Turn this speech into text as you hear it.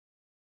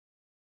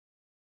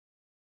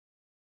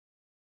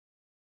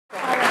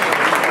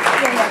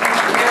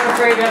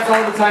afraid that's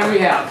all the time we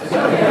have.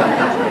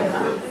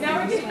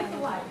 Now we're getting into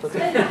life.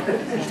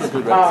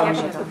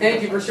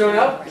 Thank you for showing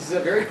up. This is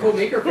a very cool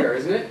maker fair,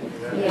 isn't it? You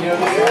know,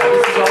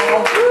 this is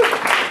all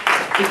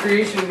the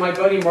creation of my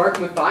buddy Mark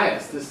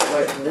Mathias. This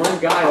one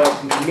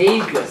guy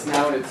made this.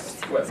 Now in its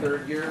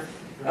third year.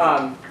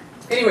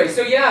 Anyway,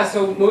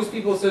 so most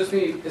people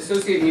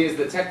associate me as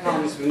the tech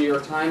columnist for the New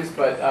York Times,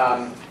 but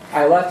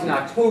I left in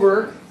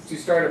October to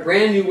start a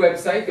brand new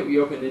website that we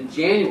opened in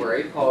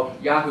January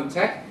called Yahoo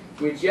Tech,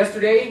 which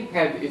yesterday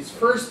had its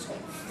first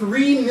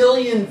 3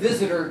 million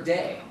visitor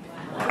day.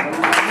 All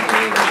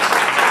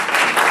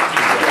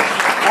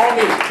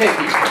me, thank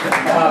you.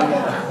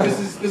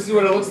 This is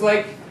what it looks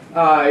like.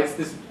 It's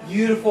this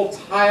beautiful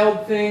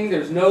tiled thing.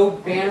 There's no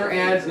banner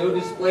ads, no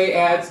display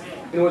ads.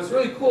 And what's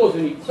really cool is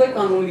when you click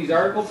on one of these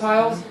article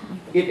tiles,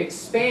 it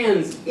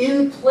expands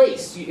in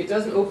place. It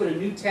doesn't open a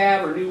new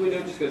tab or a new window,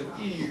 it just goes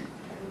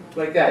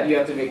like that. You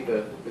have to make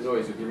the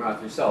noise with your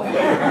mouth yourself.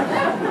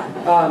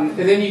 And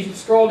then you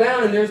scroll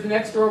down and there's the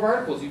next row of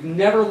articles. You've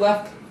never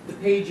left the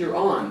page you're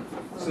on.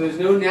 So there's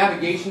no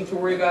navigation to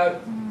worry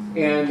about.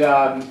 And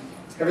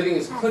everything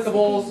is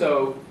clickable.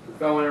 So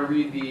if I want to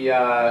read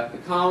the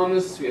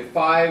columnists, we have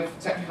 5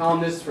 tech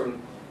columnists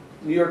from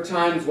New York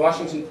Times,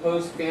 Washington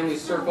Post, Family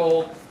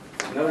Circle,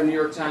 another New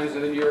York Times,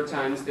 another New York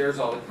Times. There's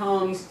all the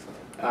columns.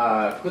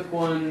 Click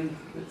one.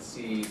 Let's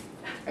see.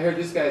 I heard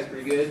this guy's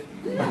pretty good.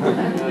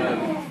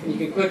 You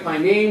can click my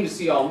name to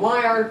see all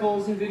my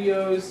articles and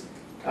videos.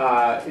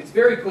 It's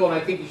very cool, and I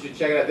think you should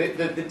check it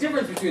out. The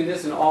difference between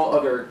this and all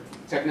other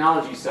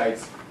technology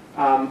sites,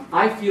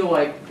 I feel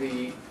like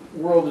the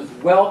world is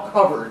well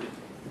covered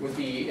with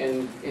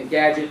and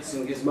gadgets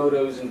and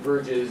gizmodos and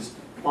verges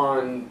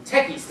on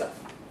techie stuff,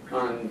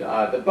 on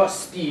the bus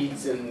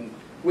speeds and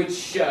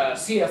which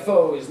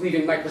CFO is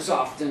leaving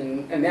Microsoft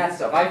and that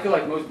stuff. I feel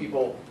like most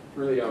people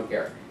really don't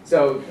care.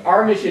 So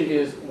our mission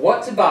is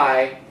what to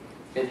buy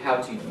and how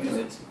to use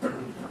it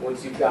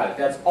once you've got it.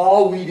 That's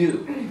all we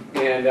do.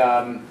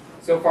 And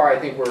so far I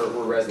think we're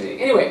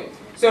resonating. Anyway,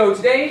 so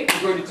today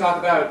we're going to talk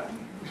about,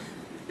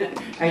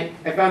 I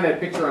found that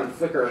picture on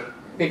Flickr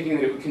thinking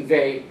that it would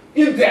convey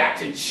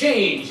impact and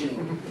change.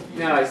 And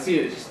now I see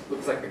it, it just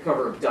looks like the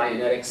cover of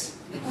Dianetics.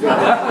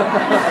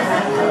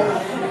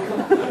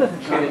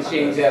 Kind of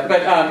change that.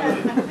 But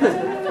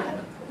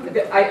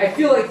I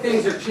feel like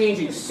things are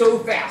changing so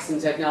fast in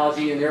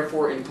technology and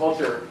therefore in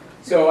culture.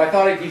 So I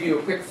thought I'd give you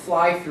a quick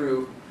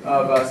fly-through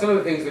of some of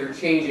the things that are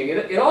changing.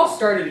 It all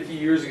started a few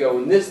years ago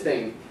when this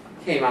thing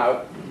came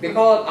out. They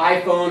call it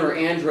iPhone or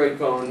Android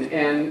phone,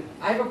 and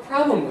I have a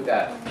problem with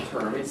that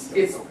term. It's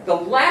the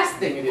last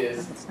thing it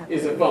is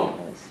a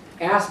phone.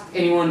 Ask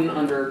anyone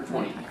under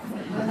 20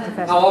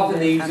 how often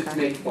they use it to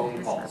make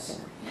phone calls.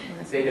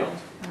 They don't.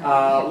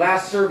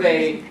 Last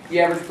survey, the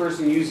average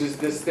person uses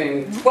this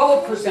thing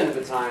 12% of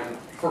the time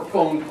for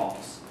phone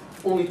calls.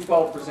 Only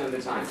 12% of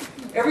the time.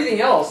 Everything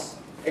else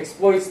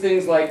exploits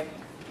things like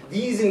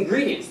these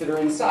ingredients that are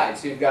inside.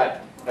 So you've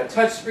got a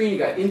touch screen, you've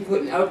got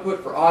input and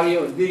output for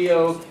audio and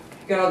video.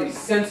 You've got all these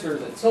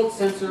sensors, a tilt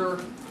sensor,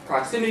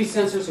 proximity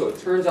sensor, so it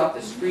turns off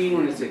the screen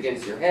when it's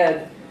against your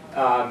head.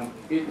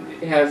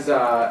 It has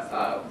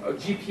a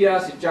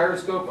GPS, a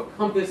gyroscope, a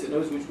compass, it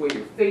knows which way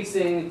you're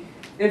facing.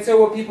 And so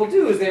what people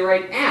do is they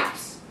write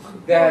apps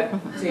that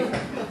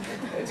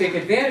take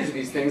advantage of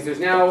these things. There's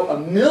now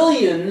 1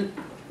 million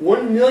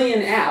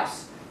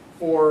apps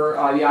for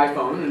the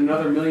iPhone and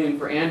another 1 million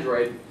for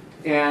Android.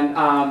 And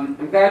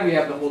I'm glad we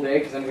have the whole day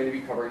because I'm going to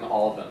be covering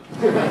all of them.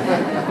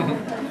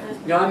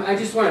 I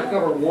just want to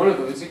cover one of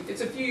them.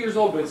 It's a few years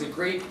old, but it's a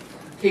great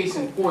case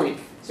in point.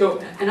 So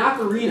an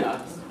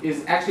ocarina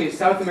is actually a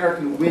South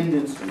American wind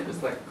instrument.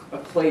 It's like a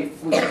clay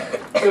flute.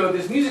 So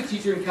this music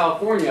teacher in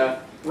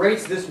California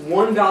writes this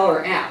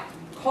 $1 app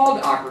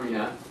called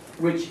Ocarina,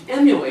 which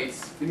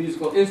emulates the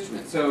musical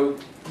instrument. So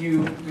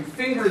you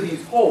finger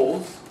these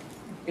holes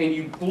and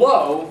you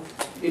blow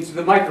into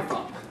the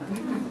microphone.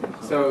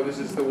 So this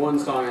is the one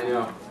song I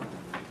know.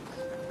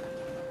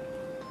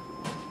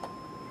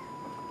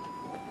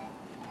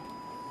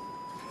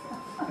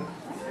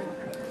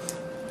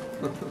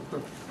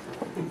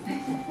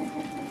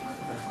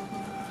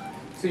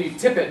 So you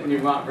tip it when you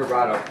want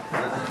vibrato.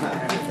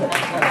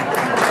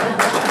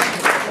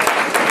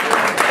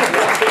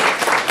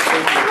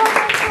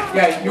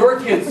 Yeah, your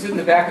kids sit in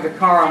the back of the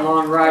car on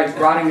long rides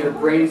rotting their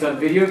brains on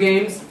video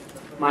games.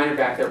 Mine are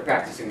back there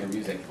practicing their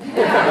music.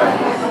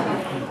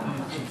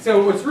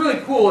 So what's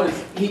really cool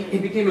is he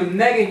became a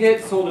mega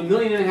hit, sold 1.5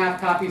 million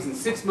copies in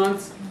 6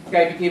 months. The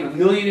guy became a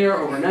millionaire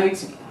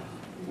overnight.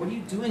 What are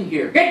you doing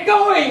here? Get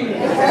going!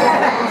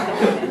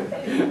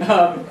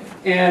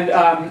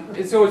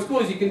 And so what's cool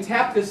is you can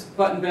tap this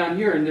button down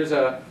here and there's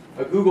a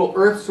Google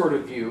Earth sort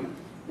of view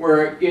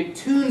where it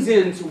tunes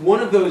in to one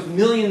of those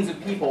millions of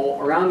people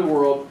around the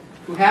world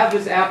who have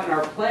this app and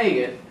are playing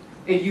it,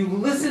 and you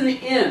listen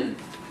in.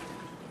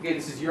 Okay,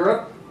 this is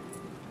Europe.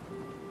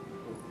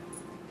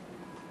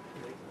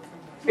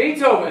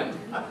 Beethoven.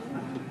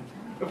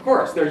 Of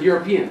course, they're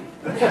European.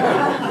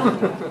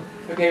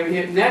 Okay, we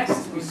hit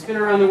next. We spin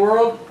around the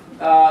world.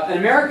 An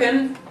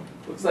American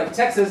Looks like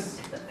Texas.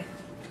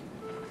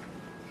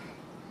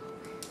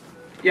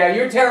 Yeah,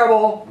 you're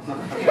terrible.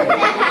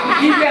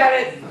 Keep at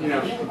it. You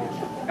know.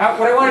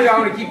 What I want to do, I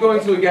want to keep going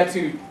until we get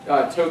to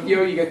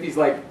Tokyo. You get these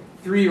like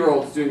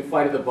 3-year-olds doing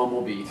Flight of the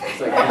Bumblebee. It's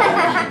like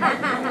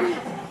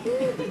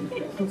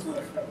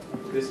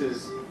this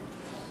is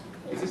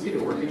this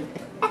even working?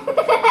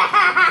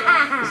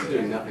 This is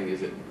doing nothing,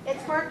 is it?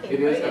 It's working. It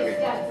is? Okay.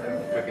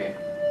 Yeah. Okay.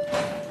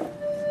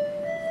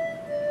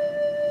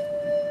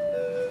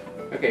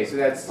 Okay, so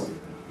that's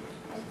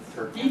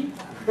Turkey.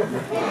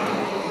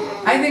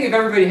 I think if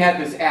everybody had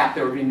this app,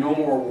 there would be no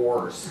more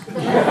wars.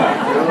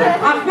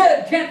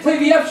 Ahmed can't play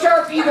the F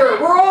sharp either.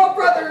 We're all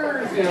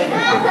brothers. You know?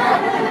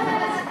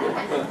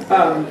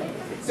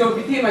 So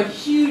it became a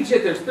huge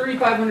hit. There's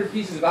 3,500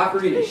 pieces of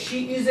operating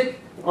sheet music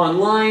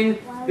online.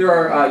 There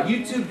are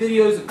YouTube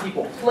videos of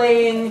people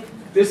playing.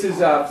 This is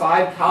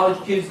 5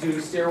 college kids doing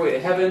Stairway to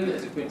Heaven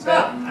as a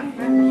quintet.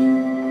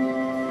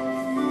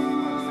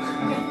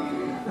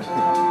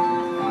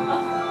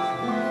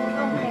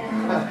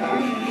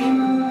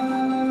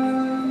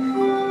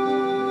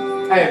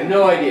 I have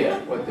no idea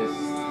what this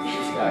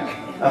guy.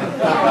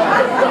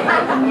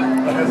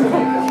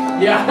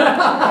 Yeah.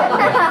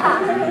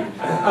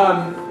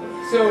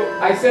 So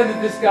I said that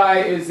this guy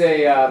is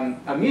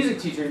a music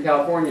teacher in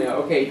California.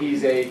 Okay,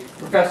 he's a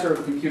professor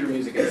of computer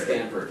music at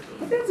Stanford.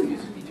 That's a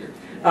music teacher.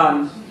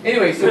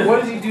 Anyway, so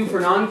what does he do for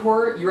an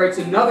encore? He writes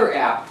another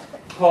app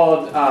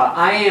called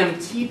I Am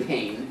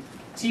T-Pain.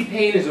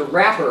 T-Pain is a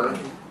rapper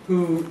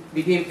who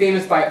became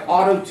famous by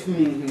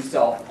auto-tuning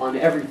himself on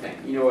everything.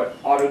 You know what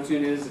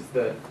auto-tune is? It's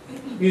the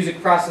music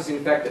processing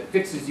effect that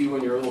fixes you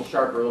when you're a little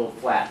sharp or a little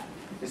flat,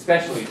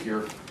 especially if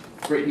you're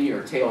Britney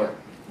or Taylor.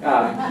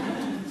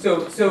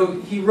 So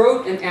he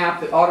wrote an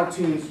app that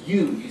auto-tunes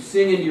you. You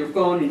sing into your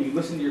phone and you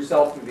listen to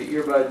yourself through the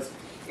earbuds.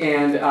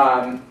 And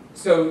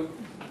so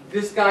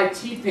this guy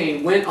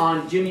T-Pain went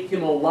on Jimmy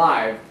Kimmel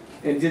Live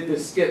and did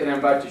this skit that I'm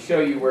about to show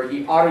you where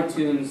he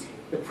auto-tunes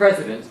the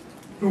president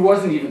who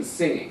wasn't even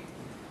singing.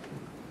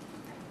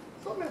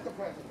 So, Mr.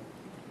 President,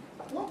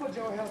 what would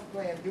your health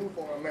plan do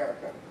for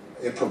America?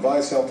 It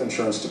provides health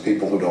insurance to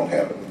people who don't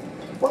have it.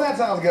 Well, that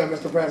sounds good,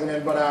 Mr.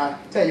 President, but I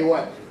tell you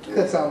what,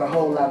 could sound a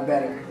whole lot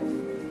better.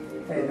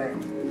 Anything?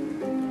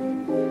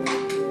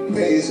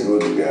 Basically,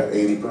 we've got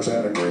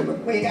 80%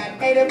 agreement. We got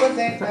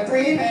 80%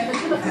 agreement.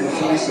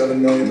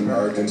 47 million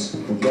Americans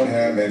who don't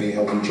have any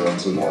health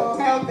insurance at all.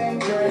 No health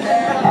insurance.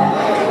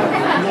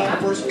 I'm not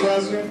the first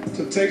president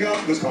to take up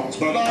this cause,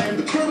 but I am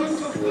determined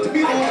to be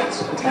the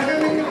last.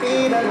 Determined to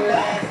be the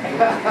last.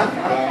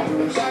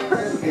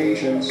 Doctors,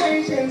 patients,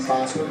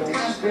 hospitals,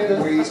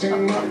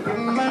 wasting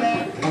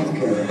money,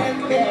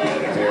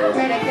 healthcare,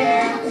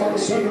 Medicare,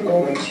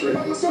 pharmaceutical industry,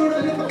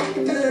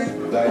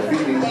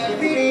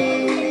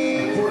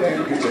 diabetes, foot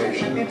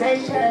amputation.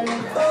 amputation.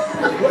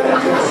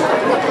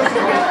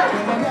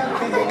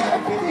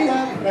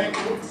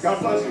 God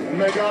bless you, and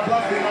may God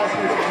bless the United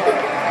States.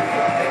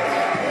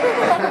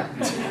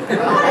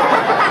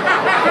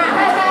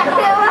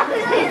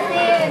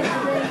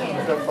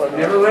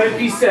 Never let it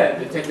be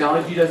said that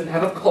technology doesn't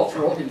have a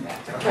cultural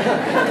impact.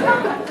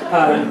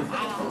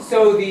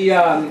 So the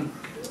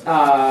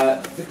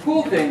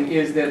cool thing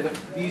is that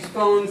these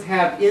phones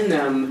have in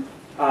them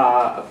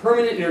a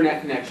permanent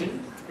internet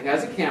connection. It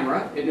has a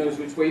camera. It knows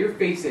which way you're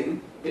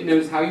facing. It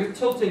knows how you're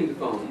tilting the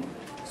phone.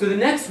 So the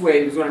next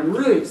wave is what I'm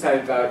really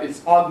excited about.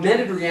 It's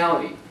augmented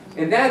reality.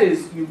 And that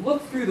is, you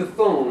look through the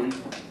phone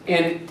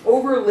and it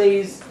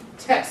overlays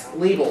text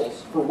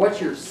labels for what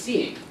you're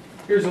seeing.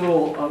 Here's a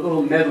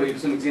little medley of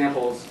some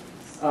examples.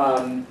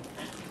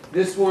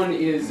 This one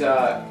is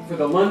for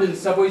the London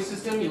subway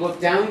system. You look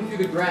down through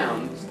the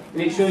ground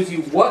and it shows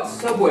you what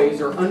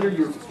subways are under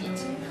your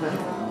feet.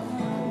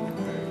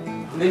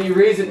 And then you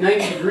raise it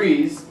 90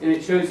 degrees and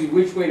it shows you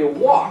which way to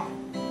walk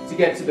to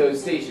get to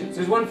those stations.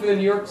 There's one for the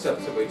New York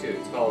subway too.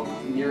 It's called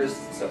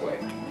Nearest Subway.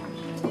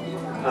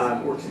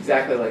 Works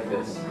exactly like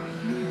this.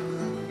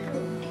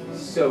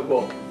 So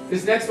cool.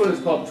 This next one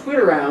is called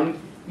Twitteround.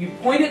 You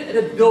point it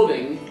at a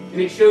building and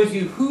it shows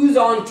you who's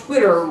on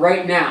Twitter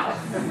right now.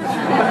 And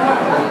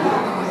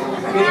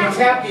then you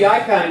tap the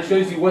icon and it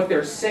shows you what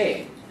they're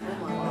saying.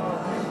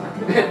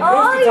 Most of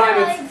the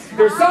time it's,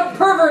 there's some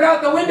pervert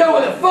out the window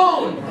with a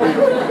phone!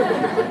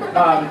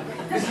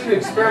 This is an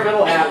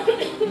experimental app.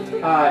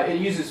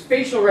 It uses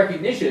facial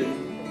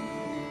recognition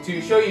to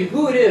show you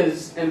who it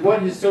is and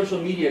what his social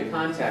media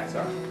contacts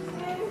are.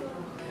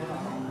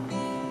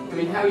 I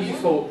mean, how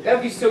useful, that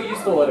would be so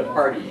useful at a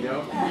party, you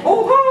know?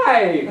 Oh,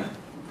 hi!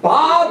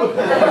 Bob!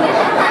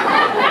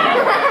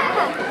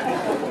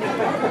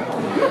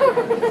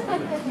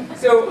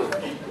 So,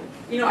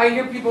 you know, I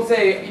hear people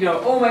say, you know,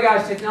 oh my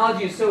gosh,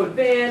 technology is so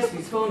advanced,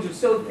 these phones are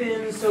so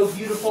thin, so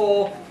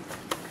beautiful.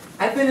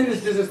 I've been in this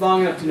business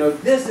long enough to know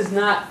this is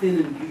not thin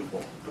and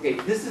beautiful. Okay,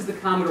 this is the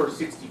Commodore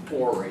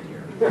 64 right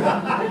here.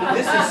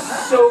 This is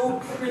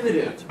so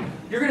primitive.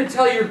 You're going to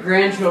tell your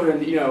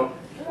grandchildren, you know,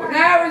 when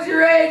I was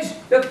your age,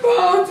 the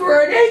phones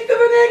were 1/8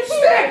 of an inch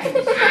thick.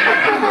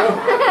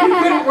 You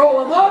couldn't roll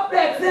them up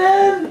back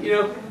then. You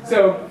know,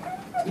 so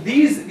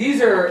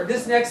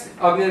This next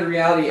augmented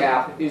reality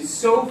app is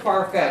so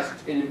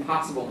far-fetched and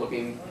impossible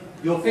looking,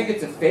 you'll think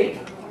it's a fake.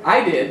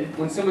 I did.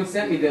 When someone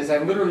sent me this, I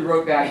literally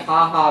wrote back,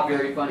 "Ha ha,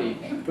 very funny."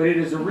 But it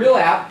is a real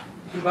app.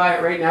 You can buy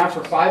it right now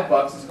for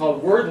 $5. It's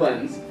called Word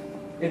Lens.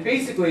 And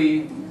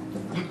basically,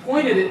 you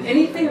point it at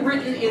anything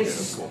written in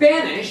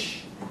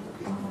Spanish.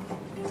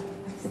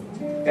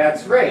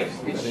 That's right.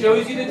 It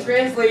shows you the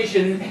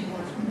translation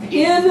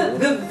in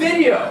the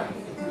video.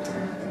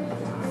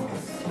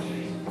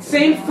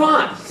 Same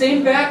font,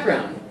 same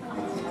background.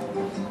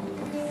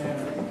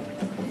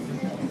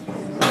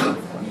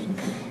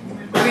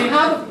 I mean,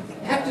 how the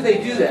heck do they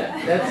do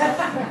that?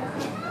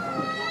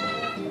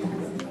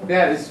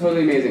 That is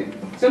totally amazing.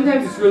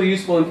 Sometimes it's really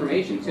useful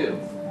information, too.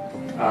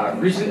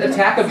 Recent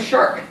attack of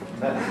shark.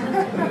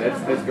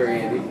 That's very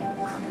handy.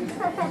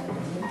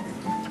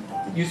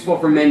 Useful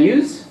for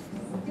menus.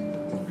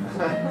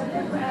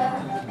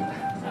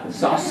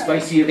 Sauce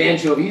spicy of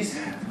anchovies.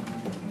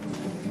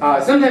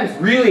 Sometimes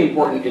really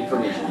important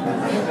information.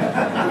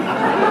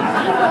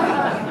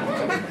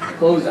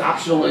 Clothes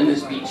optional in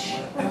this beach.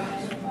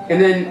 And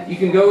then you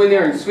can go in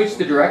there and switch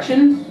the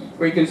direction,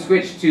 or you can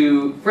switch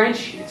to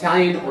French,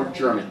 Italian, or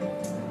German.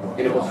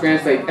 And it will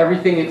translate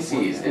everything it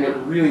sees, and it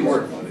really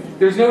works.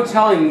 There's no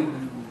telling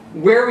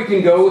where we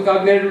can go with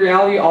augmented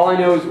reality. All I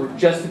know is we're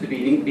just at the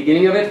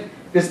beginning of it.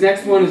 This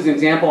next one is an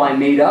example I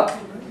made up,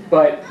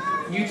 but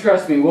you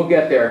trust me, we'll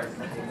get there.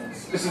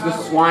 This is the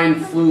swine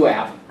flu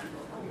app.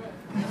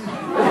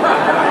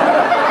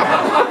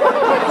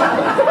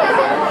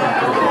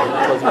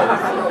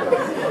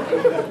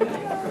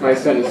 My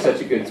son is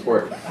such a good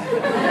sport.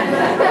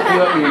 He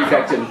let me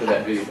infect him for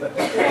that video.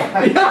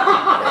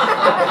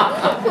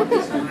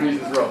 Just reprise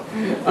his role.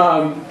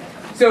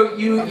 So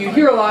you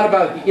hear a lot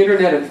about the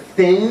Internet of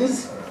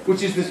Things,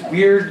 which is this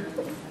weird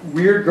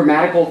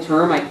grammatical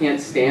term I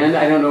can't stand.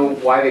 I don't know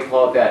why they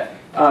call it that.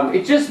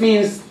 It just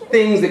means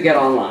things that get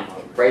online,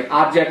 right?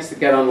 Objects that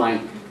get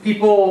online.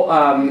 People,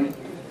 I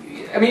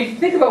mean, if you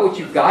think about what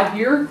you've got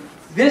here,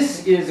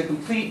 this is a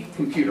complete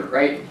computer,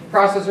 right?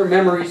 Processor,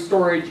 memory,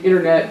 storage,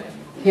 internet,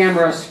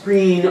 camera,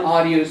 screen,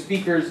 audio,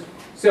 speakers.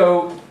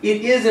 So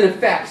it is, in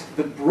effect,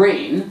 the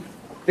brain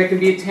that can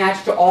be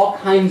attached to all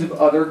kinds of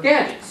other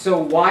gadgets. So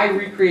why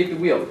recreate the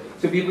wheel?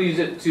 So people use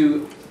it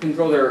to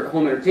control their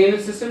home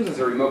entertainment systems as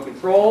a remote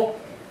control.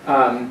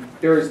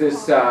 There's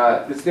this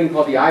thing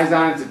called the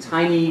Eyes-On. It's a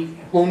tiny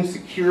home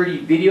security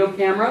video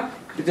camera.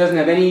 It doesn't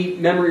have any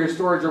memory or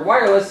storage or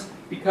wireless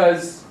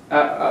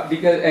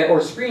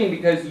or screen,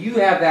 because you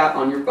have that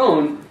on your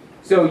phone.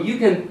 So you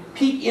can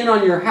peek in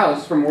on your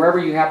house from wherever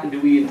you happen to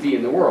be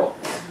in the world.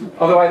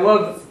 Although I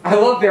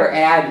love their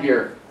ad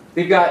here.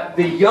 They've got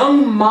the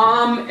young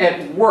mom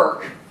at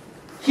work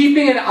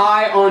keeping an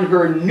eye on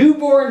her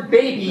newborn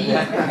baby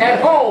at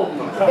home.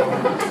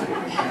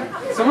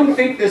 Someone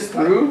think this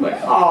through? Like,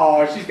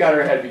 oh, she's got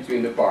her head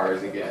between the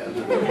bars again.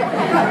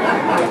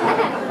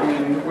 I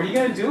mean, what are you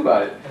going to do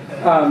about it?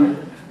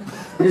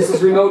 This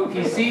is Remote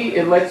PC.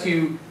 It lets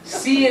you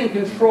see and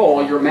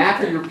control your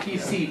Mac or your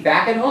PC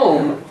back at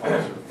home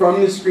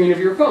from the screen of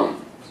your phone.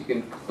 So you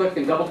can click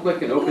and double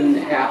click and open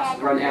apps,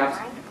 run apps.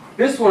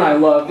 This one I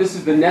love. This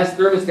is the Nest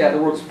thermostat, the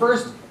world's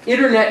first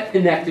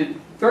internet-connected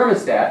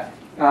thermostat.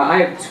 I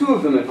have 2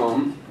 of them at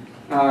home.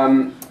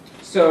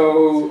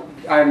 So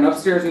I have an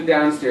upstairs and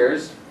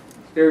downstairs.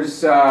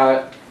 There's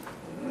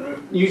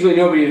usually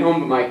nobody at home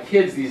but my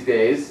kids these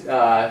days.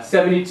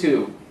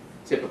 72,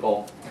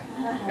 typical.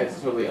 That's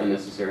totally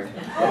unnecessary.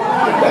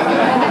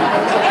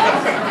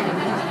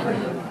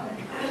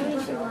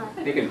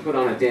 They can put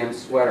on a damn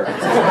sweater.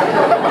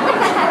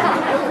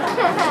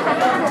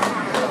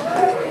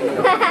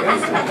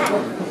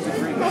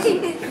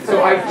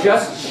 So I've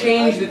just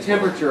changed the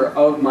temperature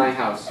of my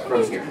house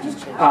from here.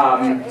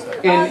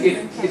 And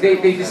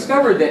they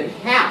discovered that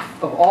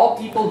half of all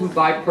people who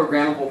buy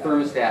programmable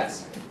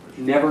thermostats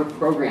never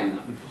program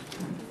them.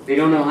 They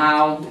don't know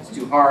how, it's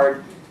too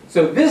hard.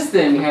 So this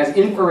thing has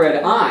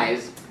infrared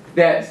eyes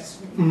that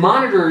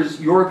monitors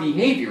your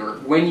behavior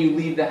when you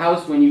leave the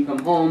house, when you come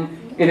home,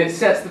 and it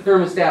sets the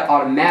thermostat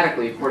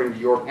automatically according to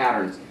your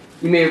patterns.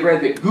 You may have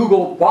read that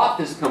Google bought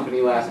this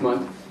company last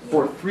month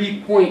for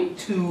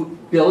 $3.2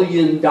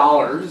 billion.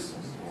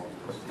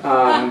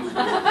 I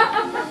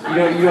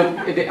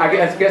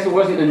guess it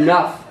wasn't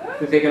enough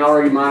that they can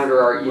already monitor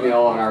our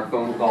email and our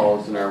phone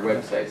calls and our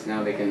websites.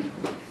 Now they can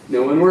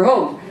know when we're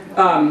home.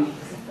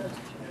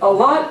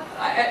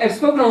 I've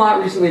spoken a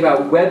lot recently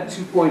about Web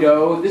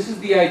 2.0. This is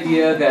the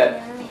idea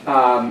that,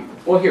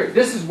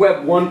 this is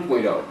Web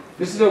 1.0.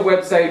 This is a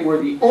website where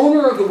the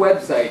owner of the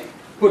website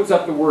puts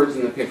up the words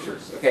and the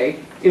pictures, okay?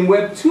 In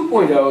Web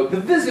 2.0, the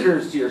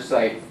visitors to your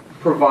site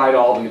provide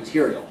all the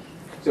material.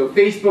 So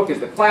Facebook is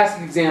the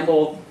classic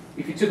example.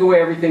 If you took away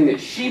everything that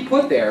she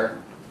put there,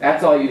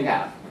 that's all you'd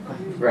have,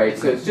 right?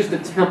 So it's just a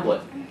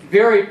template.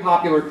 Very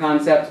popular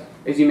concept.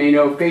 As you may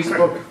know,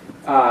 Facebook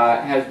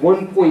has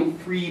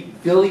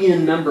 1.3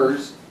 billion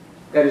members.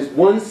 That is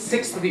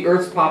 1/6 of the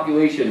Earth's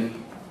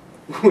population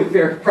with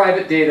their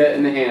private data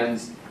in the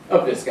hands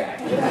of this guy.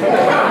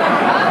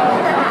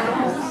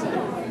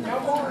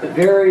 A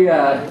very,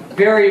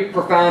 very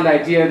profound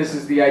idea. This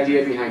is the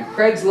idea behind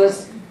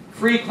Craigslist.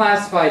 Free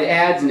classified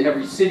ads in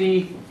every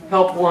city.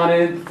 Help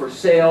wanted, for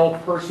sale,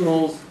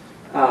 personals.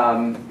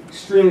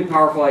 Extremely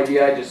powerful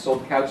idea. I just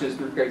sold couches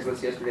through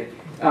Craigslist yesterday.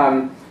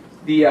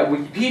 The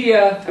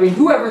Wikipedia, I mean,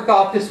 whoever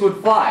thought this would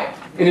fly?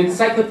 An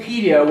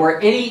encyclopedia where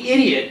any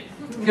idiot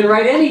can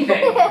write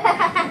anything.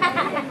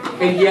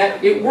 And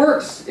yet it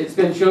works. It's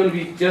been shown to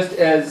be just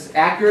as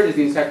accurate as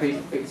the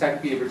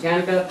Encyclopedia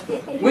Britannica,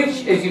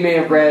 which, as you may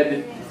have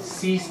read,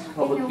 ceased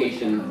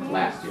publication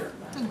last year.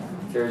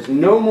 There's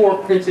no more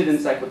printed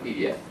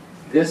encyclopedia.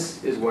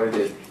 This is what it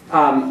is.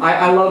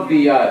 I love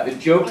the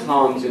joke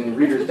columns in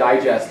Reader's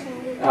Digest.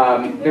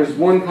 There's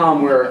one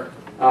column where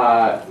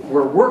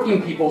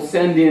working people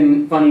send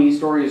in funny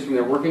stories from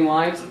their working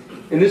lives.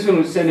 And this one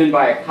was sent in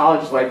by a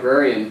college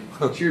librarian.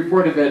 She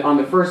reported that on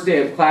the first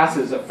day of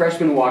classes, a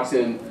freshman walks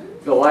in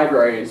to the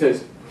library and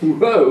says,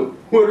 "Whoa,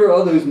 what are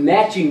all those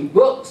matching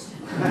books?"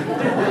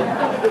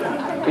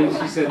 And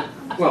she said,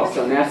 "Well,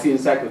 son, that's the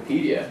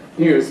encyclopedia."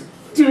 And he goes,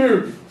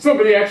 "Dude,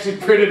 somebody actually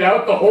printed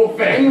out the whole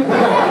thing?"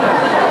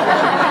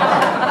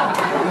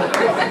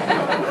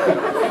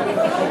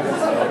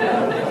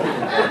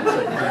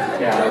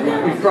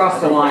 Yeah, we've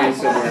crossed the line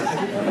somewhere.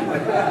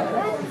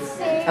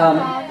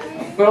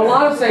 But a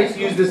lot of sites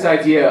use this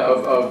idea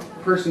of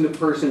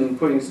person-to-person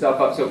putting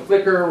stuff up. So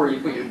Flickr, where you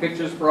put your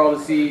pictures for all to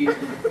see.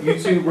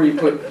 YouTube, where you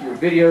put your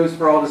videos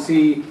for all to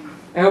see.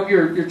 I hope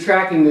you're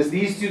tracking this.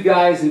 These two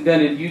guys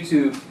invented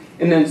YouTube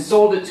and then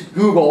sold it to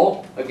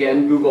Google,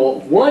 again,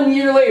 Google, 1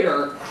 year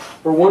later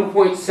for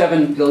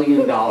 $1.7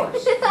 billion. A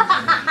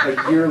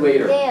year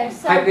later.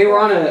 They were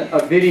on a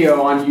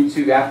video on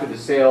YouTube after the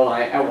sale.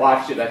 I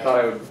watched it. I thought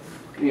I would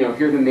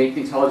hear them make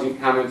intelligent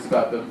comments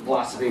about the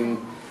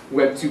blossoming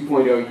Web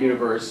 2.0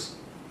 universe.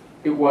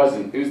 It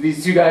wasn't. It was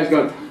these two guys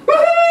going,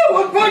 "Woohoo!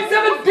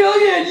 1.7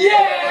 billion!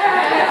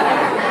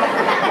 Yeah!"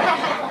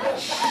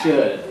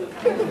 Should.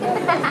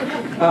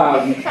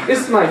 This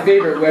is my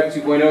favorite Web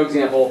 2.0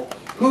 example.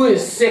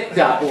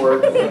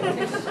 Whoissick.org.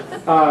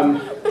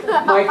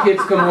 My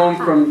kids come home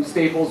from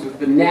Staples with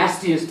the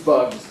nastiest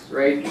bugs,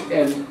 right?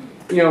 And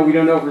we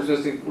don't know if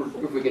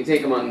we can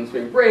take them on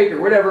spring break or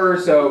whatever.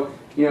 So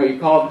you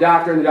call the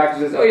doctor, and the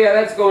doctor says, "Oh yeah,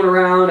 that's going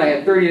around. I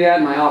had 30 of that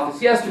in my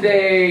office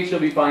yesterday. She'll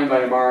be fine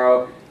by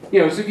tomorrow." So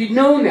if you'd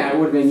known that, it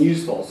would have been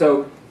useful.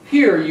 So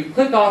here, you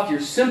click off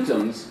your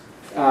symptoms.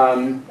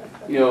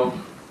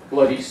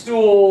 Bloody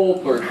stool,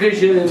 blurred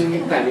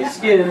vision, clammy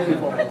skin,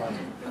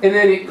 and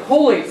then it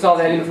collates all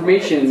that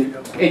information,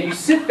 and you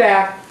sit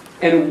back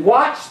and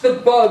watch the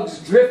bugs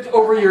drift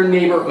over your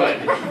neighborhood.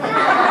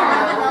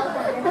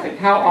 Like,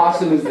 how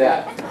awesome is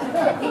that?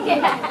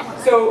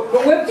 So,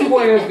 but Web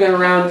 2.0 has been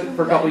around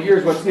for a couple of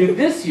years. What's new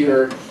this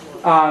year,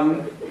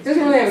 it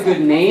doesn't really have a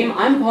good name.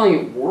 I'm calling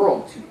it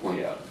World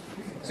 2.0.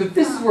 So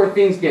this is where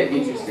things get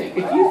interesting.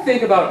 If you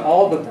think about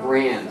all the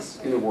brands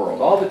in the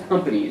world, all the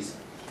companies,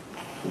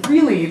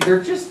 really, they're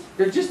just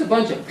a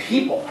bunch of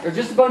people. They're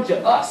just a bunch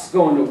of us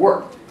going to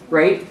work,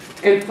 right?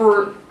 And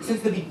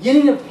since the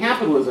beginning of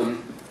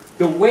capitalism,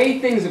 the way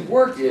things have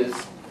worked is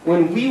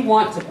when we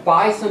want to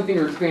buy something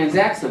or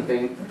transact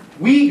something,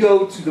 we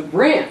go to the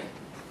brand.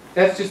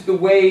 That's just the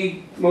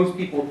way most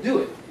people do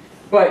it.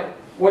 But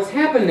what's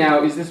happened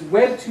now is this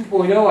Web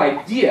 2.0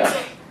 idea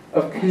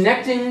of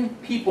connecting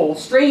people,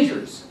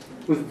 strangers,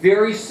 with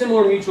very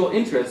similar mutual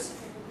interests,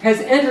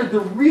 has entered the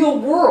real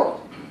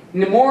world.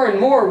 And more and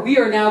more, we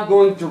are now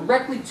going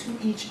directly to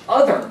each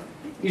other,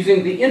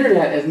 using the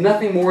internet as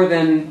nothing more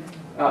than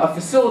a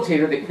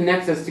facilitator that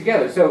connects us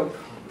together. So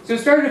it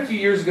started a few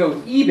years ago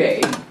with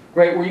eBay,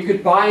 right, where you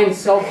could buy and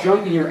sell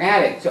junk in your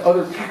attic to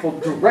other people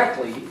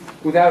directly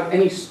without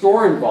any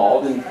store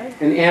involved,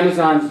 and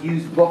Amazon's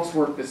used books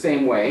work the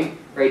same way,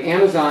 right?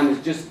 Amazon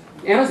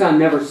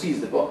never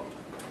sees the book.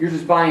 You're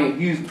just buying a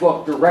used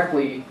book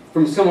directly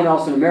from someone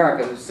else in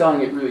America who's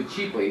selling it really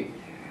cheaply.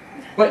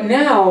 But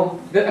now,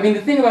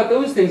 the thing about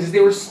those things is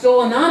they were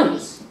still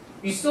anonymous.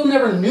 You still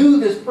never knew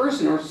this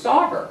person or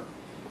saw her.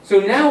 So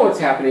now what's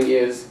happening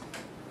is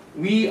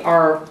we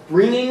are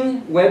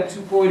bringing Web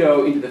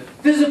 2.0 into the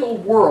physical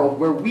world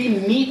where we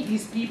meet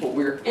these people.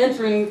 We're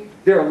entering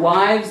their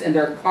lives and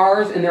their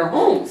cars and their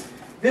homes.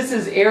 This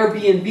is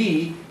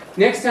Airbnb.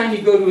 Next time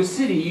you go to a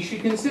city, you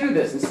should consider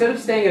this. Instead of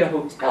staying at a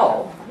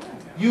hotel,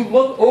 you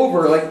look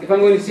over, like if I'm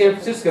going to San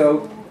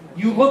Francisco,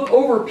 you look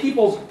over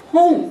people's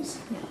homes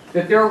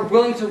that they're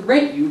willing to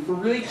rent you for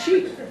really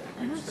cheap.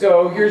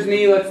 So here's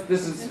me,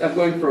 I'm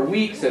going for a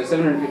week, so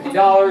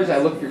 $750. I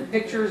look through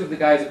pictures of the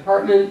guy's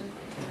apartment,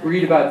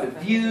 read about the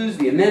views,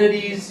 the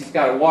amenities. He's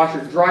got a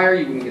washer dryer,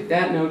 you wouldn't get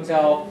that in a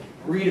hotel.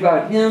 Read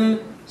about him,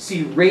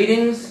 see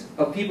ratings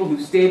of people who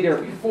stayed there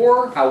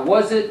before. How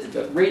was it? Did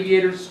the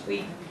radiator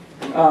squeak?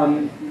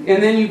 And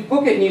then you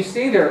book it and you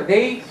stay there.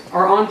 They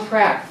are on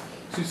track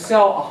to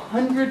sell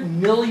 100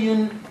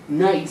 million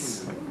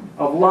nights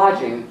of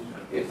lodging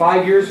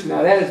 5 years from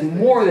now. That is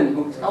more than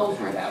hotels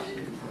rent out.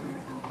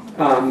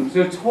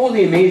 So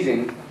totally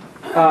amazing.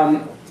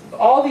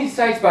 All these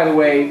sites, by the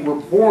way, were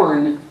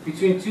born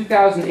between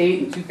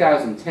 2008 and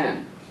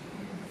 2010.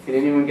 Can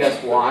anyone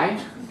guess why?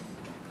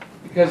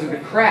 Because of the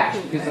crash,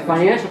 because the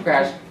financial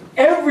crash.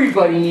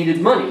 Everybody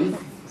needed money.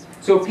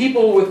 So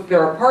people with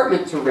their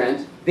apartment to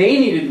rent, they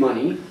needed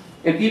money.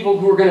 And people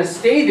who were going to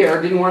stay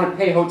there didn't want to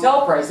pay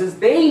hotel prices,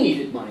 they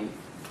needed money.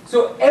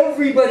 So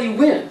everybody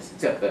wins,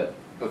 except the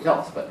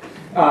hotels. But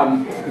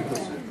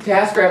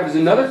TaskRabbit is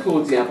another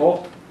cool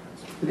example.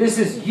 This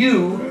is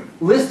you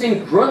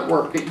listing grunt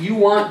work that you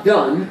want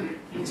done.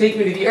 Take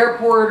me to the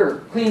airport or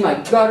clean my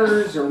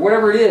gutters or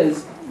whatever it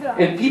is.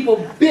 And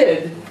people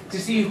bid to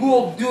see who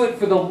will do it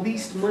for the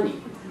least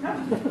money.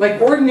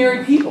 Like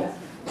ordinary people.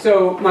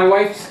 So my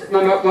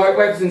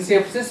wife's in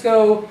San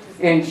Francisco,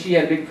 and she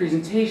had a big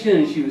presentation,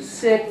 and she was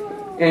sick,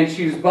 and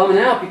she was bumming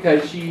out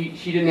because she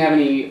didn't have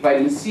any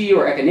vitamin C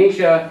or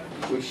echinacea,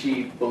 which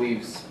she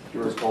believes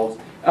cures colds.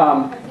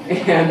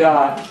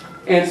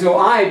 And so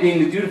I,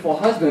 being the dutiful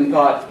husband,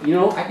 thought, you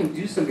know, I can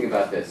do something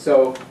about this.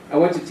 So I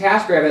went to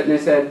TaskRabbit and I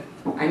said,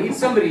 I need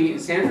somebody in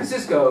San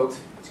Francisco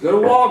to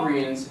go to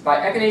Walgreens, buy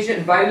echinacea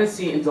and vitamin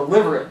C, and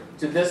deliver it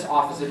to this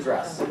office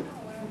address.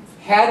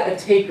 Had a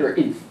taker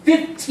in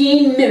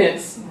 15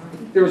 minutes.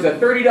 There was a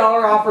 $30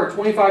 offer, a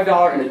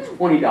 $25, and a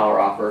 $20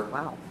 offer.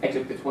 Wow. I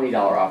took the $20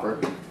 offer.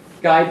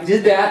 Guy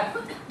did that,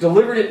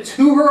 delivered it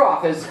to her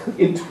office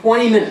in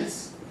 20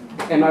 minutes.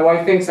 And my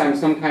wife thinks I'm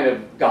some kind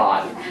of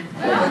god.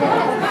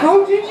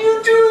 How did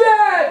you do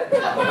that?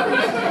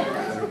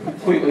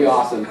 Completely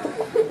awesome.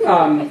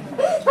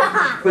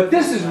 But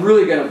this is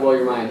really going to blow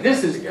your mind.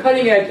 This is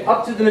cutting edge,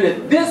 up to the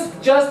minute. This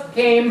just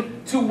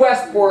came to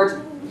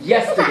Westport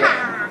yesterday.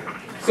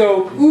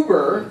 So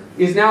Uber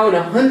is now in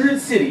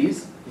 100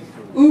 cities.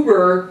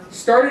 Uber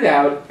started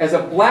out as a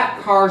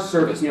black car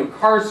service, you know,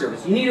 car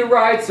service. You need a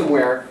ride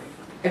somewhere.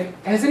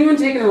 Has anyone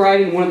taken a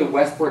ride in one of the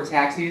Westport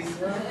taxis?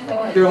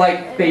 They're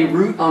like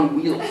Beirut on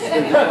wheels.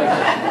 They're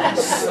like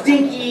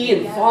stinky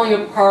and falling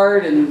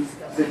apart, and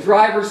the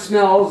driver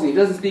smells, and he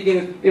doesn't speak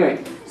English.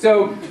 Anyway,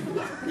 so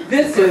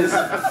this is,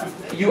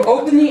 you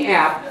open the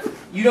app,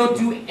 you don't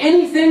do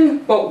anything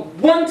but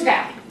one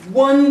tap,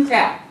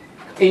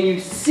 and you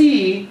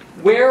see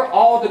where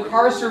all the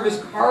car service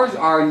cars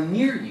are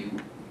near you.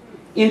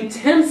 In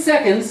 10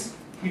 seconds,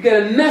 you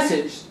get a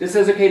message that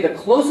says, okay, the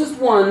closest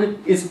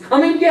one is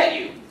coming to get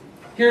you.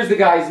 Here's the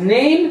guy's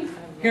name,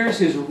 here's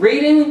his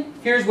rating,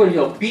 here's when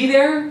he'll be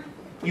there.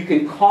 You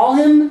can call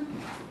him,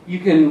 you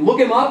can look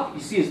him up,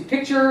 you see his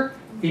picture,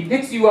 he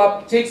picks you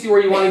up, takes you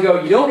where you want to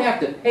go. You don't have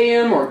to pay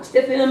him or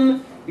tip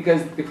him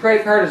because the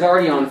credit card is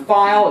already on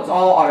file, it's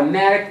all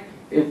automatic.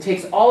 It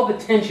takes all the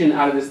tension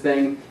out of this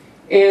thing.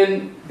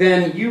 And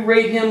then you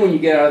rate him when you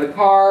get out of the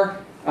car,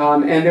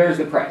 and there's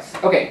the price.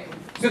 Okay,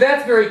 so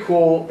that's very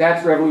cool.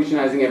 That's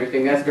revolutionizing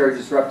everything. That's very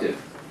disruptive.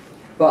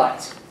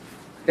 But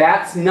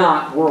that's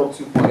not World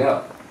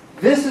 2.0.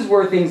 This is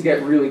where things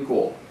get really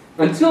cool.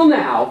 Until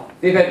now,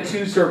 they've had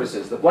two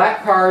services, the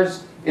black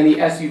cars and the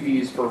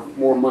SUVs for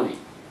more money.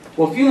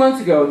 Well, a few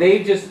months ago,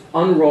 they just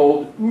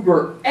unrolled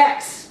Uber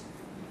X,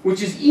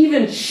 which is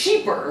even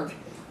cheaper.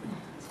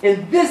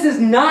 And this is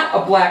not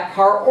a black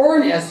car or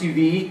an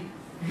SUV.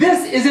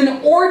 This is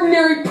an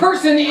ordinary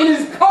person in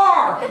his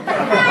car.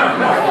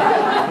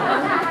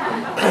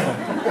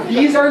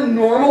 These are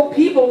normal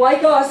people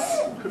like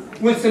us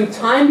with some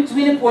time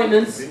between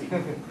appointments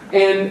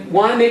and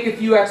want to make a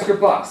few extra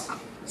bucks.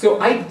 So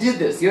I did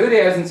this. The other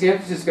day I was in San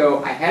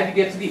Francisco. I had to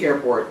get to the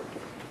airport.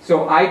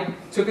 So I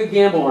took a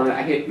gamble on it.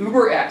 I hit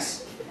Uber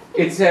X.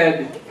 It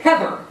said,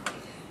 Heather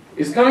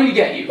is coming to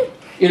get you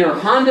in her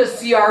Honda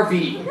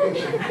CR-V.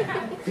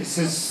 This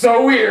is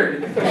so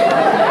weird.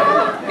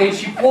 And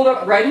she pulled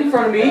up right in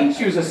front of me.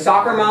 She was a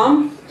soccer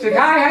mom. She's like,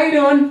 hi, how you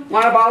doing?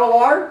 Want a bottle of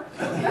water?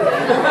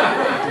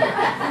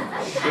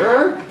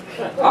 Sure.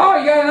 Oh,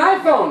 you got an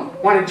iPhone.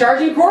 Want a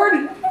charging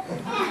cord?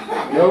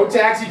 No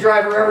taxi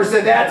driver ever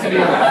said that to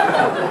me.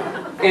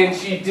 And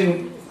she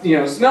didn't, you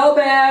know, smell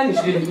bad, and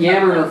she didn't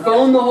yammer on her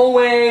phone the whole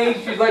way.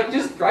 She was like,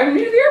 just driving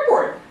me to the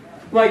airport.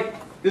 I'm like,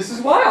 this is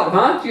wild,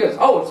 huh? She goes,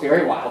 oh, it's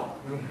very wild.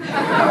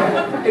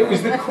 It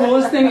was the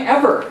coolest thing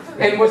ever.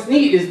 And what's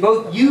neat is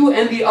both you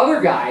and the other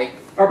guy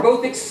are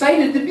both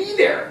excited to be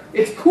there.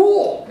 It's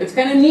cool. It's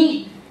kind of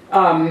neat.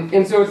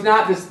 And so it's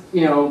not just,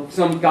 you know,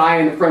 some guy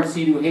in the front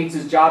seat who hates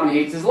his job and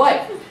hates his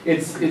life.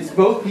 It's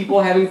both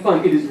people having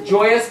fun. It is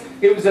joyous.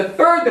 It was a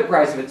third the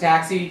price of a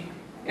taxi.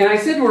 And I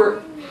said to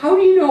her, how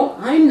do you know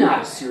I'm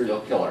not a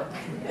serial killer?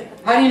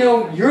 How do you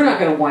know you're not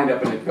going to wind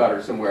up in a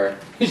gutter somewhere?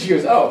 And she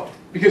goes, oh,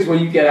 because when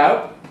you get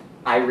out,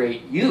 I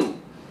rate you.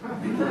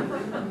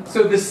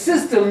 So the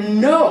system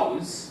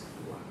knows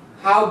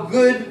how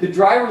good the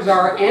drivers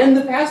are and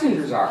the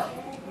passengers are.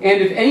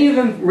 And if any of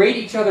them rate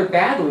each other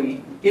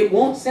badly, it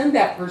won't send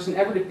that person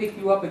ever to pick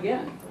you up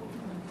again.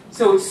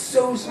 So it's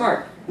so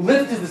smart.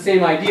 Lyft is the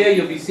same idea.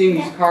 You'll be seeing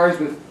these cars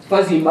with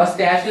fuzzy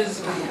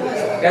mustaches.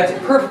 That's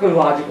a perfectly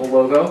logical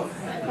logo.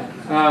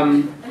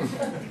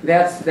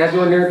 That's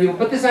ordinary people.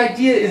 But this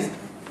idea is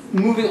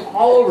moving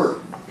all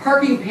over.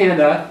 Parking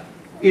Panda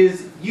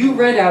is you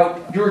rent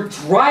out your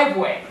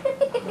driveway.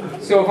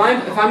 So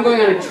if I'm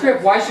going on a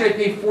trip, why should I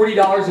pay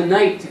 $40 a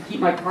night to keep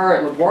my car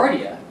at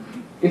LaGuardia?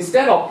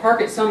 Instead, I'll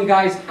park at some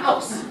guy's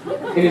house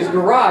in his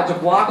garage a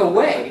block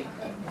away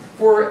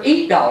for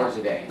 $8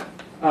 a day.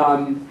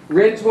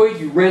 Rent toys,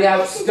 you rent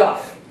out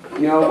stuff.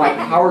 You know, my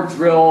power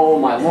drill,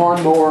 my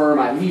lawnmower,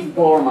 my leaf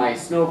blower, my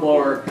snow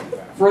blower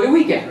for the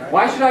weekend.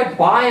 Why should I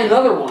buy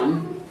another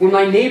one when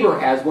my neighbor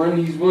has one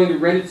and he's willing to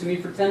rent it to me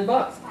for 10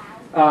 bucks?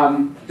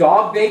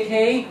 Dog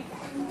vacay,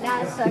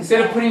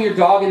 instead of putting your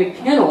dog in a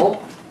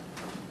kennel,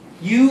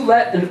 you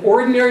let an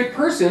ordinary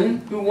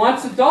person who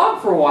wants a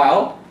dog for a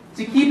while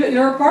to keep it in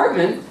her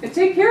apartment and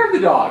take care of the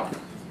dog.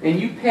 And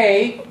you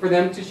pay for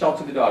them to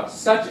shelter the dog.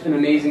 Such an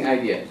amazing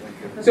idea.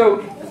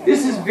 So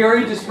this is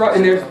very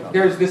disruptive, and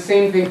there's the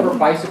same thing for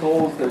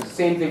bicycles, there's the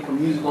same thing for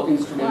musical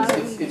instruments.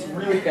 It's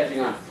really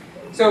catching on.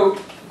 So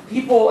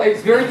people,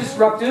 it's very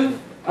disruptive.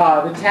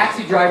 The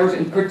taxi drivers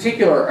in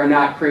particular are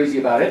not crazy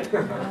about it.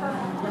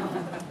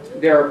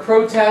 There are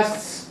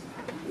protests,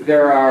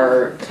 there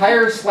are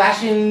tire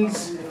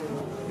slashings.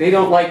 They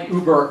don't like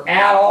Uber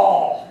at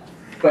all.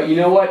 But you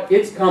know what?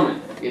 It's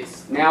coming.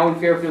 It's now in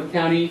Fairfield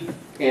County,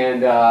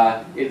 and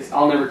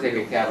I'll never take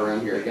a cab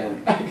around here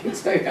again. I can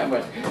tell you that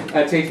much.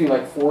 It takes me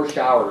like 4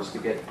 showers to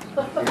get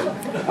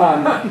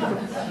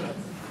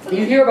here.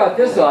 You hear about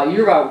this a lot. You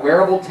hear about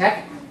wearable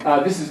tech.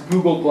 This is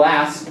Google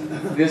Glass.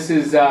 This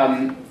is,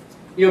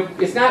 you know,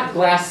 it's not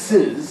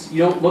glasses.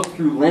 You don't look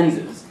through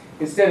lenses.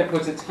 Instead, it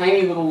puts a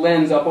tiny little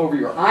lens up over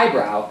your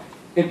eyebrow,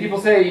 and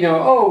people say, you know,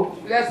 oh,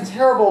 that's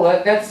terrible.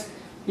 That's,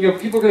 you know,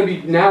 people are going to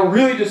be now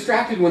really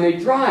distracted when they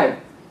drive.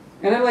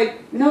 And I'm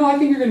like, no, I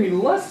think you're going to be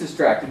less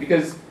distracted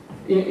because,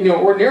 you know,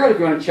 ordinarily if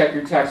you want to check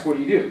your text, what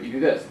do? You do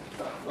this.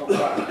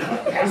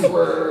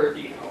 Password,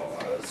 you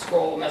know,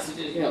 scroll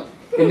messages, you know.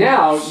 And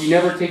now, you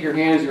never take your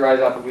hands, your eyes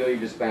off the wheel, you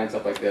just glance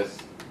up like this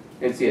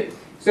and see it.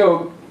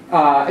 So,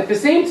 at the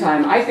same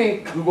time, I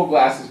think Google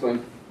Glass is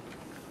going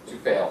to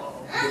fail.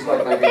 Just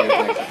like my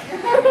video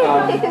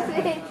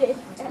connection.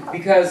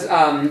 Because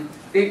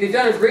they've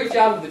done a great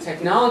job of the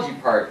technology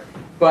part,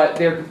 but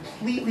they're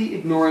completely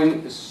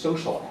ignoring the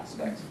social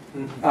aspect.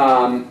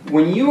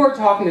 When you are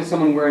talking to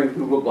someone wearing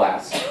Google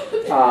Glass,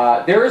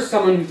 there is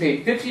someone who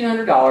paid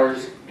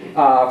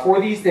 $1,500 for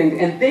these things,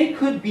 and they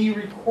could be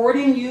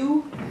recording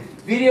you,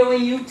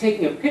 videoing you,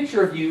 taking a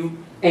picture of you,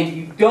 and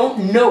you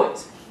don't know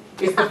it.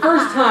 It's the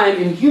first time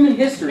in human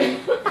history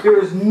there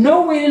is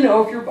no way to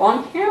know if you're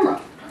on camera.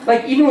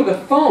 Like even with a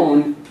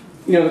phone,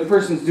 you know, the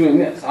person's doing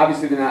this.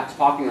 Obviously they're not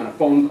talking on a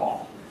phone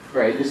call,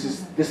 right? This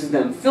is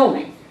them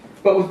filming.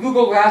 But with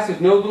Google Glass, there's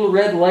no little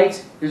red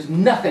light. There's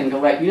nothing to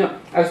let you know.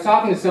 I was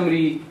talking to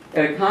somebody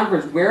at a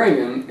conference wearing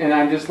them, and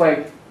I'm just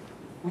like,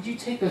 would you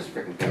take those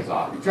freaking things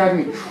off? You're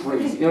driving me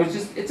crazy. You know,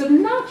 it's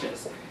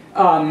obnoxious.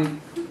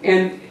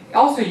 And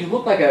also, you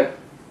look like a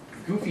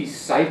goofy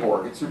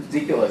cyborg. It's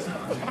ridiculous.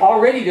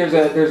 Already,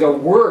 there's a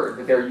word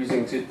that they're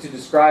using to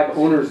describe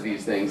owners of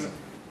these things.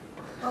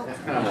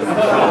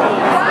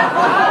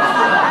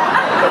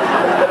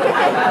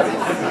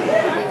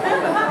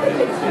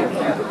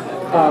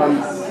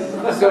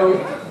 So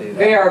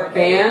they are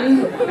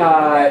banned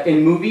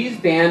in movies,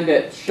 banned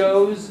at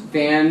shows,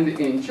 banned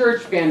in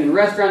church, banned in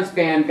restaurants,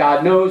 banned,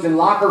 God knows, in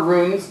locker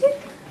rooms.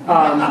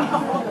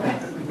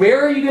 Where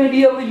are you going to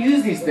be able to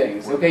use these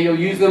things? Okay, you'll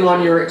use them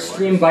on your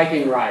extreme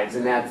biking rides,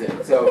 and that's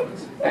it. So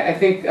I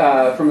think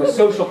from a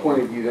social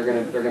point of view, they're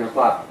going to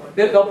flop.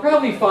 They'll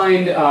probably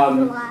find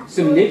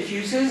some niche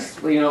uses,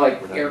 you know,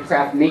 like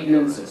aircraft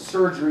maintenance and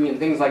surgery and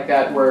things like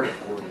that, where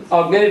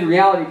augmented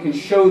reality can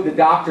show the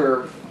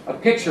doctor a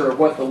picture of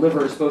what the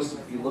liver is supposed to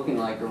be looking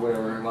like or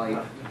whatever while he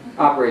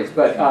operates.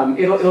 But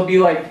it'll be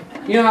like,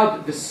 you know how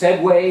the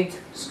Segway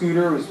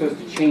scooter was supposed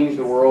to change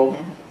the world,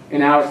 and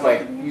now it's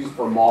like used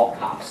for mall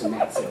cops and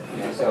that's it.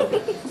 You know? So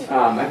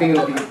I think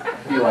it'll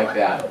be like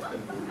that.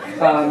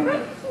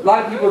 A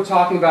lot of people are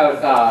talking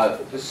about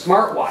the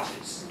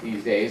smartwatches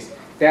these days.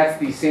 That's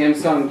the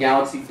Samsung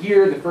Galaxy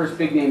Gear, the first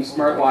big name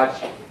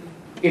smartwatch.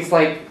 It's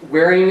like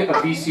wearing a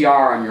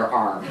VCR on your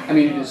arm. I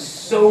mean, it is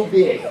so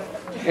big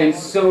and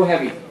so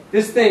heavy.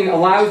 This thing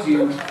allows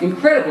you,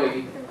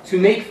 incredibly, to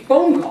make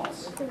phone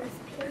calls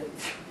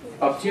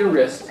up to your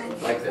wrist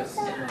like this.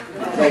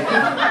 Like,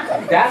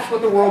 that's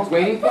what the world's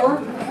waiting for?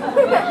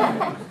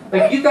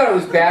 Like, you thought it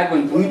was bad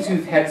when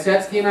Bluetooth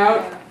headsets came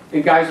out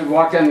and guys would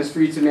walk down the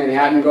streets of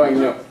Manhattan going,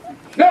 you know,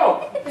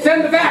 no!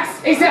 Send the fax!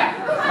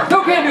 ASAP!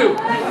 No can do!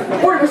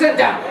 40%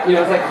 down! You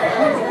know, it's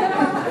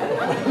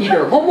like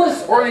either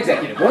homeless or an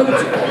executive. One of the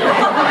two.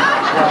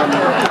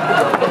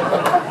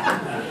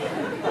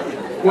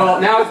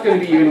 Well, now it's going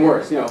to be even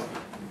worse. You know,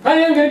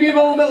 honey, I'm going to be a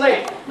little bit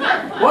late.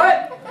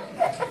 What?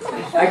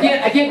 I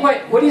can't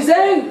quite. What are you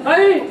saying,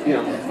 honey? You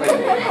know,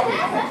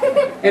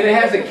 and it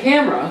has a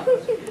camera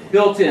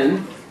built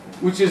in,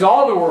 which is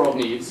all the world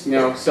needs. You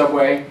know,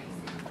 Subway.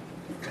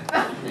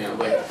 You know,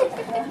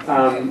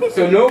 like,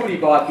 so nobody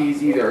bought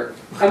these either.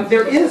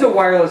 There is a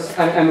wireless,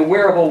 a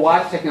wearable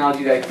watch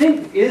technology that I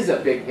think is a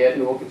big hit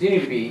and will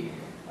continue to be.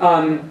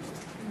 And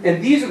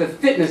these are the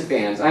fitness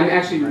bands. I'm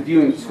actually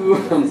reviewing 2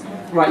 of them.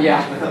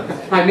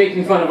 I'm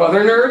making fun of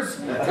other nerds.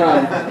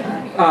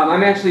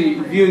 I'm actually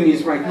reviewing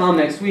these for my column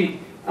next week.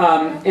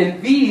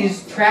 And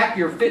these track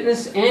your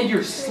fitness and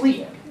your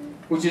sleep,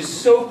 which is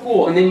so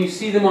cool. And then you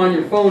see them on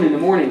your phone in the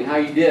morning, how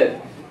you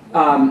did.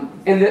 And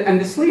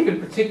the sleep in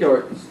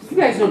particular, you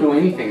guys don't know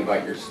anything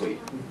about your sleep.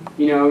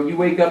 You know, you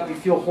wake up, you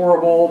feel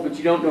horrible, but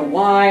you don't know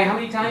why. How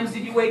many times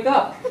did you wake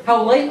up?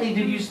 How lightly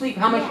did you sleep?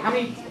 How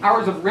many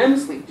hours of REM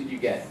sleep did you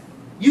get?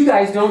 You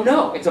guys don't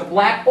know. It's a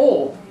black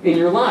hole in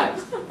your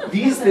lives.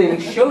 These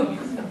things show you.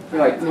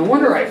 You're like, no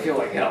wonder I feel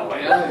like hell.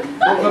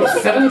 I woke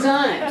up 7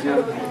 times. You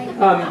know?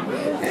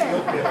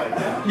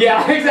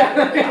 Yeah,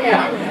 exactly.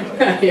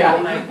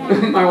 Yeah.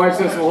 My wife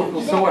says,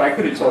 well, so what? I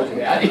could have told you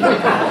that. I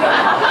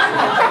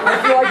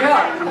feel like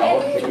hell.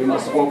 Oh, you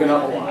must have woken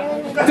up a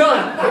lot.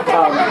 Done.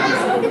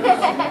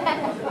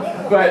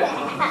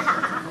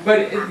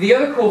 But the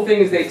other cool thing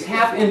is they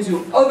tap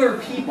into other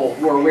people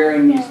who are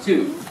wearing these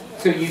too.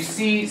 So you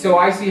see, so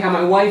I see how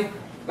my wife,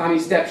 how many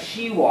steps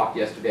she walked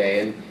yesterday,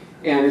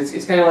 and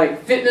it's kind of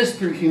like fitness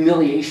through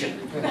humiliation.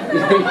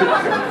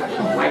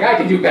 Like, I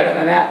can do better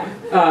than that.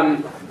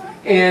 The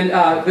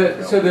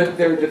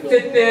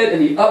Fitbit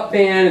and the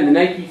Upband and the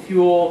Nike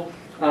Fuel,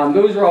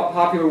 those are all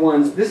popular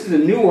ones. This is a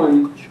new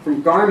one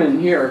from Garmin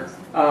here.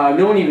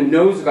 No one even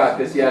knows about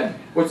this yet.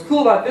 What's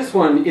cool about this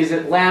one is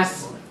it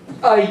lasts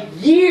a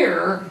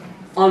year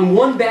on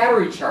one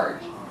battery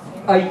charge.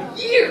 A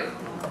year!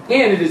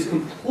 And it is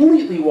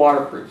completely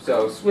waterproof.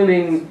 So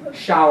swimming,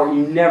 shower,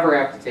 you never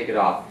have to take it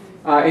off.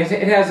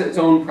 It has its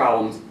own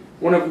problems.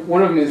 One of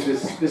them is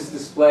this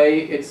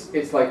display.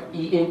 It's like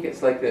e-ink.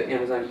 It's like the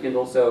Amazon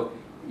Kindle. So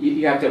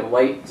you have to have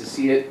light to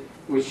see it,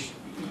 which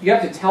you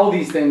have to tell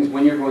these things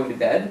when you're going to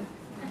bed.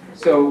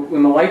 So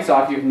when the light's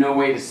off, you have no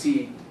way to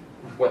see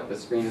what the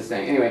screen is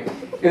saying. Anyway,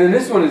 and then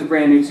this one is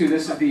brand new too.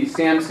 This is the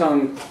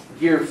Samsung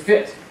Gear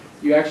Fit.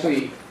 You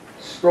actually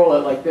scroll it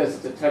like this.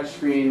 It's a touch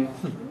screen,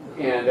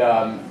 and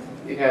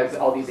it has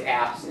all these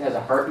apps. It has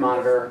a heart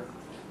monitor.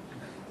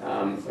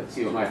 Let's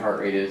see what my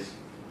heart rate is.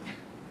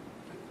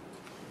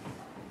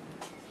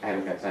 I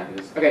haven't got time for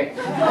this. Okay.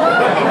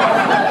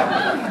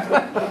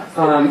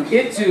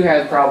 It too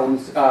has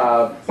problems,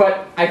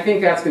 but I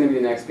think that's going to be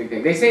the next big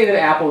thing. They say that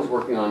Apple is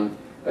working on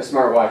a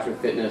smartwatch with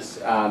fitness.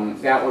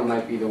 That one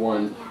might be the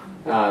one.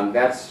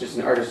 That's just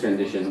an artist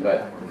rendition,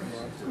 but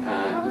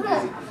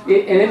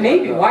it may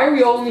be. Why are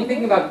we only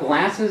thinking about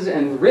glasses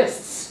and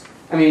wrists?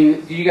 I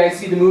mean, do you guys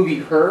see the movie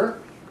Her?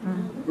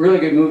 Really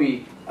good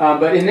movie.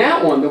 But in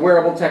that one, the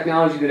wearable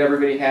technology that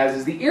everybody has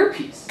is the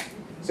earpiece.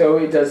 So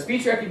it does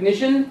speech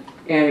recognition,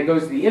 and it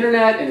goes to the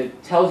internet, and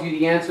it tells you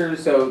the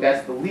answers. So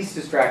that's the least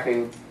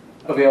distracting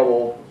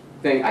available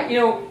thing.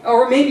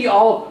 Or maybe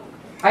all of them.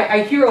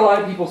 I hear a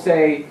lot of people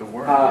say,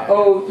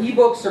 oh,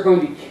 ebooks are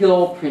going to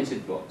kill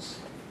printed books.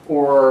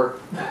 Or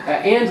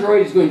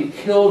Android is going to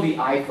kill the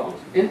iPhone.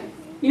 And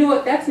you know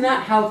what? That's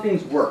not how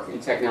things work in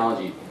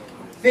technology.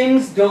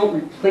 Things don't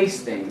replace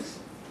things.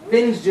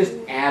 Things just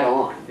add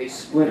on. They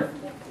splinter.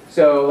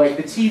 So like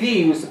the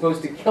TV was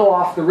supposed to kill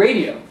off the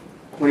radio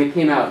when it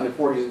came out in the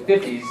 40s and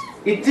 50s.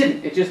 It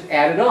didn't. It just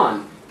added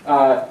on.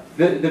 The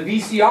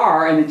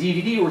VCR and the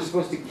DVD were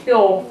supposed to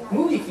kill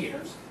movie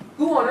theaters.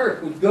 Who on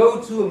earth would go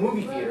to a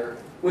movie theater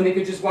when they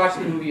could just watch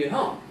the movie at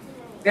home?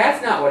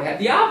 That's not what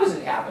happened. The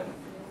opposite happened.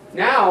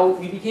 Now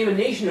we became a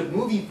nation of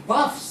movie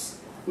buffs.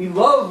 We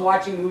love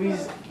watching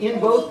movies in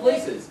both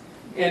places.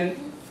 And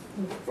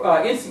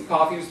instant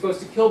coffee was supposed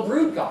to kill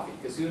brewed coffee,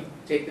 because who'd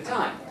take the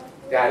time?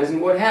 That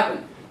isn't what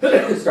happened.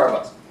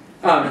 Starbucks.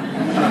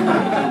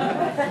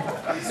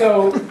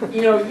 So,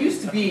 it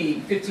used to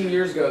be 15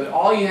 years ago that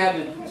all you had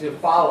to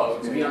follow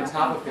to be on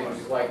top of things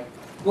was like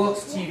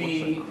books,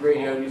 TV,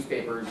 radio,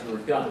 newspapers, and we're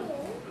done.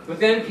 But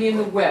then came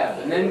the web,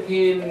 and then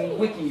came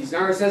wikis,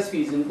 and RSS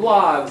feeds, and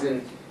blogs,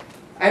 and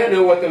I don't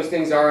know what those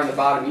things are on the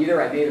bottom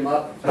either. I made them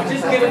up.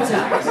 Just give it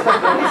time.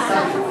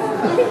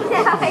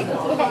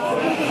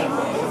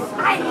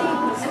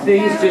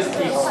 Things just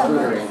keep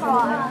splittering.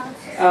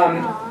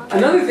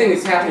 Another thing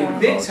that's happening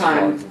big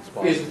time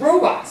is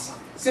robots.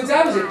 Since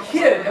I was a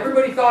kid,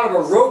 everybody thought of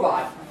a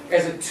robot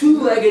as a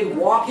two-legged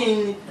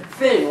walking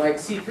thing like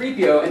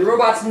C-3PO, and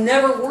robots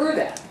never were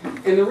that.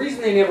 And the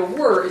reason they never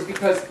were is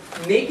because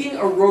making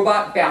a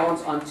robot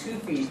balance on 2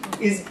 feet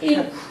is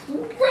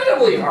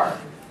incredibly hard.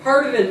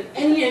 Harder than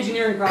any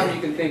engineering problem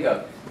you can think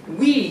of.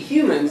 We,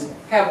 humans,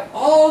 have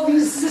all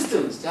these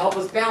systems to help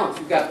us balance.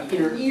 We've got the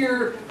inner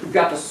ear, we've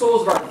got the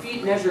soles of our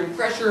feet measuring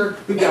pressure,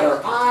 we've got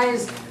our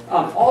eyes,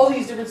 all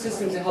these different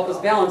systems to help us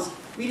balance.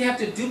 We'd have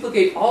to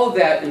duplicate all of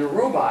that in a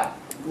robot.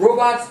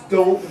 Robots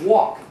don't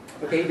walk,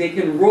 okay? They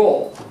can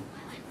roll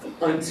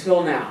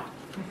until now.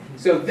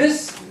 So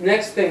this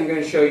next thing I'm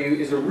going to show you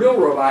is a real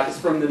robot. It's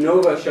from the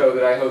Nova show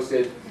that I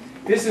hosted.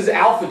 This is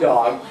Alpha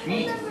Dog,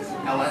 beat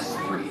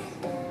LS3,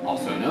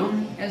 also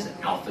known as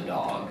Alpha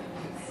Dog.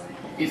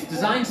 It's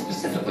designed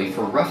specifically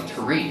for rough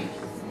terrain,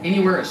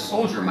 anywhere a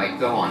soldier might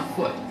go on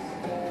foot.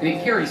 And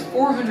it carries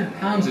 400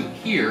 pounds of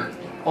gear,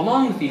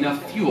 along with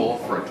enough fuel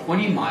for a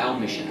 20-mile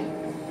mission.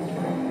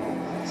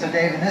 So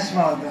Dave, in this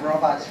mode, the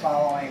robot's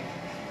following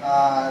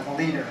the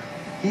leader.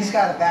 He's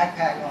got a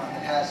backpack on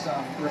that has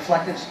some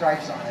reflective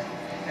stripes on it.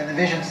 and the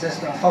vision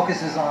system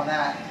focuses on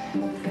that.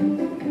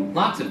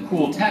 Lots of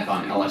cool tech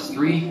on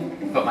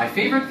LS3, but my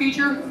favorite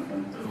feature?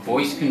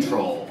 Voice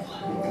control.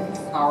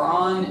 Power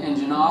on,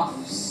 engine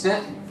off,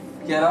 sit,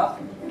 get up,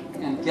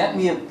 and get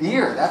me a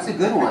beer. That's a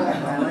good one.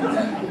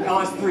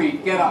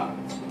 LS3, get up.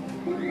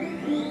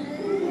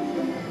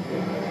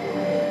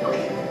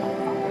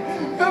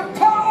 Good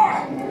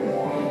power!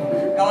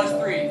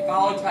 LS3,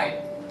 follow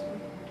tight.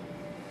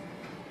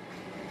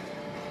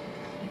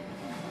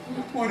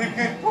 What a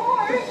good boy!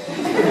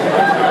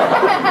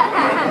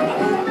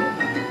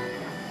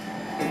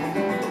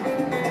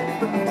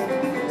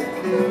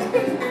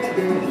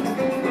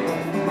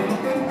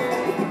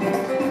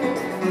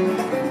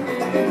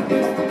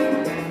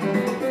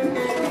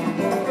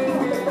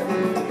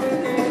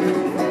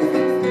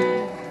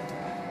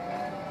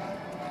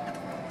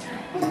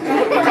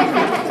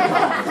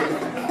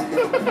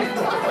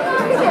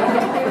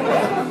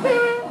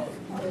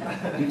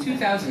 In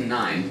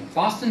 2009,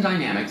 Boston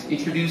Dynamics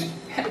introduced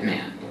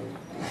Petman,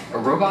 a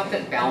robot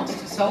that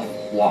balanced itself,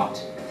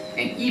 walked,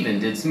 and even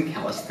did some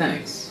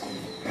calisthenics.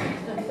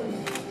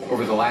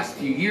 Over the last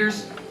few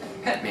years,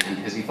 Petman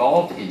has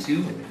evolved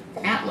into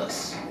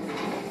Atlas,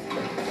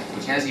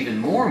 which has even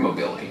more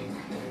mobility.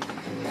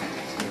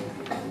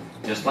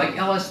 Just like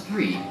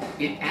LS3,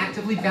 it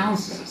actively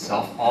balances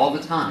itself all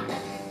the time.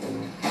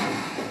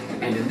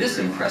 And in this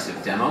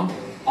impressive demo,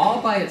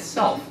 all by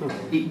itself,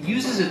 it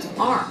uses its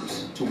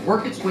arms to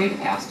work its way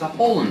past a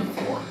hole in the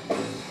floor.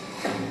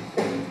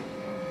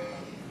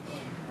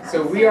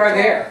 So we are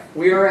there.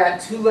 We are at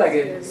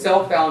two-legged,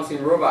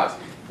 self-balancing robots.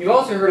 You've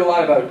also heard a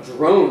lot about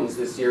drones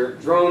this year.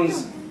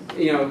 Drones,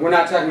 you know, we're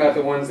not talking about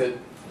the ones that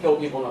kill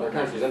people in other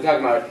countries. I'm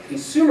talking about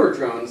consumer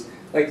drones,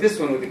 like this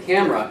one with the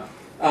camera.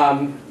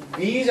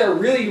 These are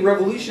really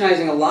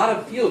revolutionizing a lot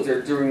of fields.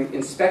 They're doing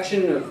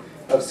inspection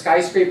of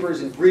skyscrapers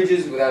and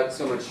bridges without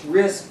so much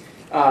risk.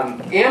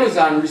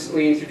 Amazon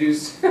recently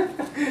introduced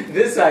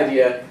this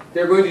idea.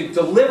 They're going to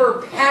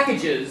deliver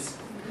packages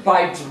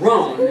by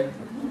drone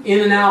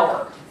in an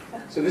hour.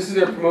 So this is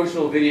their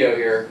promotional video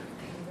here.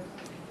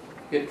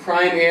 Hit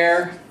Prime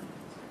Air,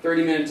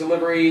 30-minute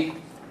delivery.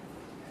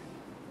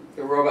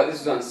 The robot, this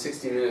was on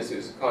 60 Minutes,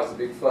 it caused a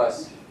big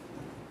fuss.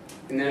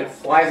 And then it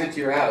flies it to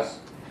your house.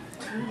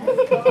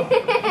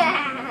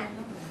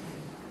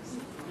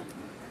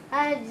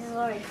 That is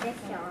so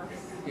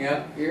ridiculous.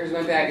 Yep, here's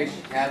my package,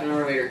 half an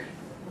hour later.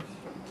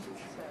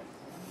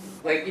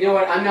 Like, you know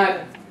what, I'm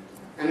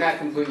not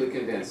completely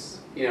convinced.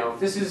 You know,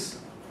 this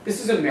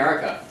is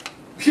America.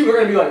 People are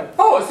going to be like,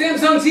 oh, a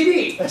Samsung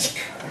TV!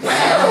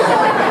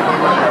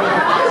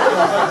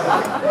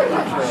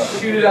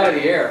 Shoot it out of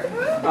the air.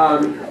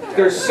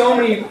 There's so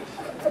many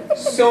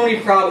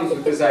problems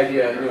with this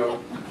idea, you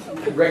know,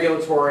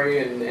 regulatory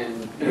and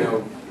you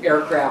know,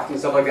 aircraft and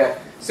stuff like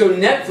that. So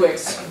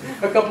Netflix,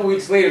 a couple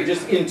weeks later,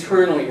 just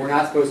internally, we're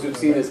not supposed to have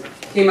seen this,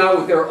 came out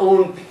with their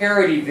own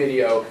parody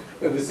video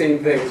of the same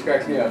thing. It's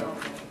cracking me up.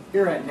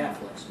 Here at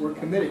Netflix, we're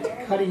committed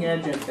to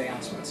cutting-edge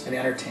advancements in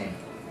entertainment.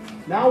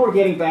 Now we're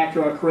getting back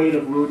to our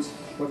creative roots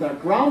with our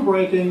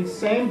groundbreaking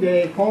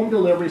same-day home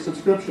delivery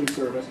subscription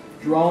service,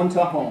 Drone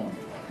to Home.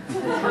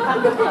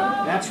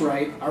 That's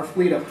right, our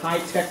fleet of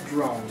high-tech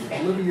drones will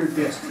deliver your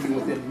disc to you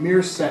within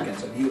mere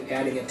seconds of you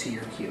adding it to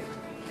your queue.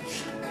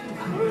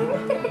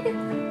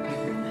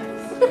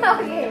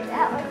 Okay,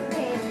 that was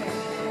amazing.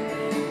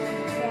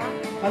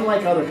 Yeah.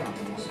 Unlike other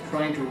companies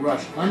trying to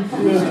rush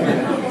unproven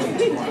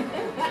technology to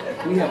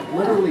market, we have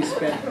literally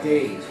spent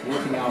days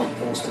working out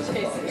most of the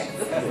bugs.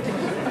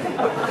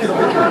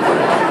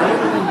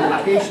 Delivering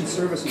location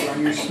services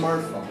on your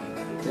smartphone,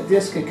 the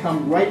disc can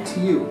come right to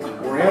you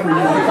wherever you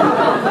may be.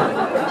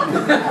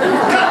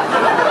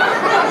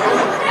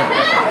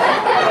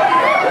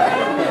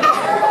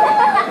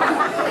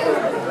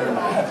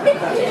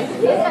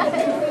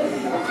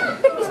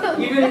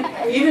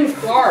 Even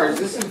cars.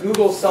 This is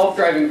Google's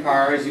self-driving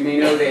car. As you may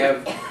know, they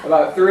have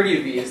about 30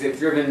 of these. They've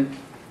driven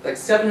like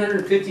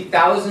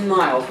 750,000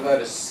 miles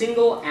without a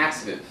single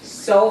accident.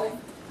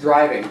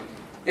 Self-driving.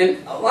 And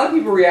a lot of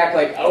people react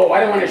like, oh, I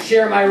don't want to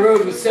share my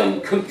road with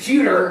some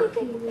computer.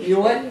 You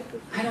know what?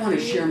 I don't want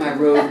to share my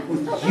road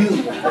with you.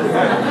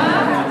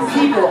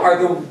 People are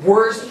the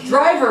worst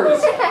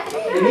drivers.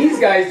 And these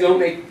guys don't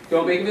make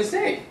a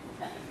mistake.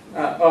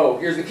 Oh,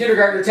 here's the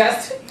kindergartner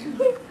test.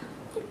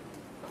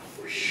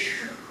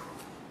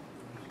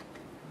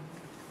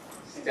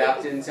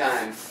 Stopped in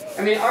time.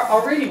 I mean,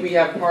 already we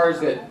have cars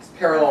that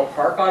parallel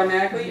park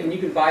automatically, and you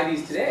can buy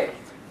these today.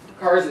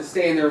 Cars that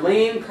stay in their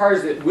lane,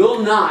 cars that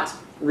will not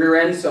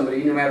rear-end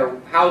somebody, no matter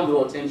how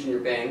little attention you're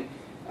paying.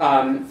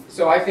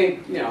 So I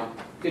think,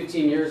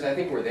 15 years, I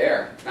think we're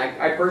there.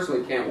 I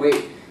personally can't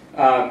wait.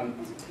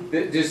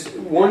 Just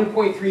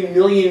 1.3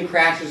 million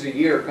crashes a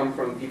year come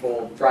from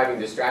people driving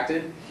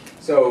distracted.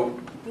 So,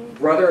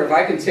 brother, if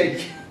I can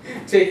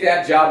take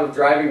that job of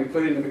driving and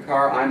put it into the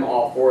car, I'm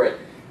all for it.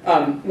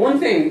 One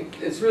thing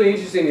that's really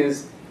interesting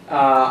is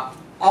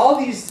all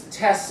these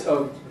tests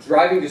of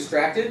driving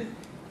distracted,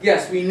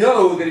 yes, we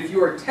know that if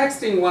you are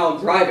texting while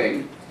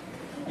driving,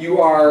 you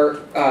are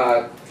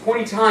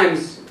 20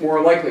 times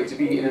more likely to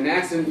be in an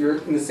accident. You're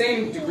in the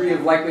same degree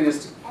of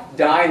likeliness to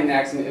die in an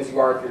accident as you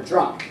are if you're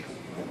drunk.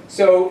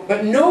 So,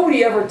 but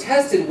nobody ever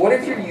tested, what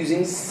if you're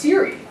using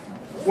Siri?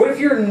 What if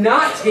you're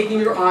not taking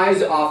your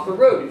eyes off the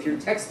road? If you're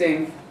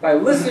texting by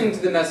listening to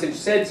the message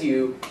said to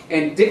you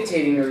and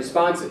dictating your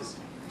responses.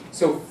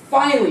 So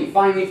finally,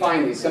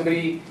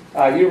 somebody,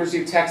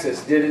 University of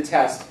Texas, did a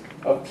test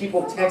of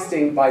people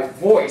texting by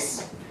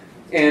voice.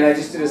 And I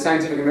just did a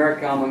Scientific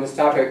American column on this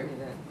topic.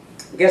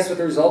 Guess what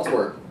the results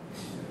were?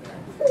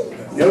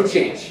 No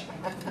change.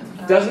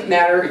 Doesn't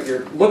matter if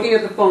you're looking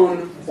at the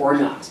phone or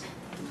not.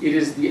 It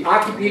is the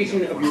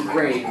occupation of your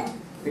brain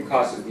that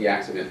causes the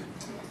accident.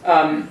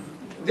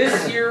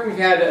 This year we've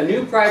had a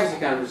new privacy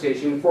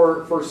conversation.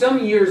 For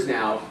some years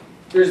now,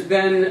 there's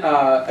been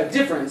a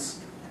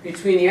difference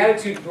between the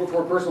attitude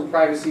toward personal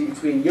privacy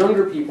between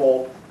younger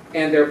people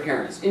and their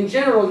parents. In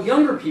general,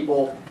 younger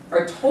people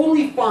are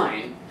totally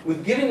fine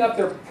with giving up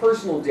their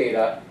personal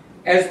data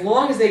as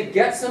long as they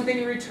get something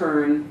in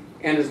return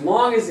and as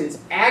long as it's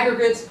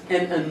aggregate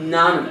and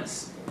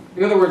anonymous.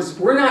 In other words,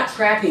 we're not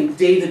tracking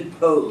David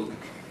Pogue.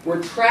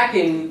 We're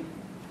tracking,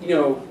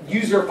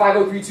 user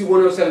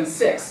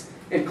 503210076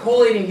 and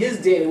collating his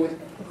data with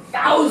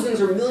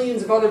thousands or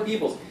millions of other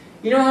people's.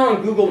 You know how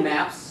on Google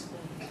Maps,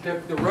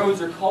 the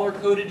roads are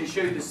color-coded to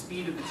show you the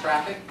speed of the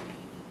traffic?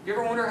 You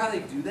ever wonder how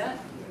they do that?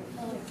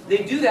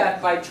 They do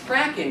that by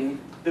tracking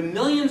the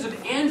millions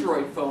of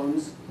Android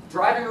phones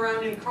driving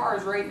around in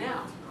cars right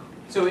now.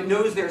 So it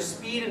knows their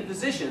speed and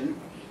position,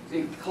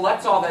 it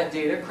collects all that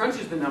data,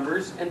 crunches the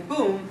numbers, and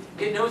boom,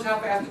 it knows how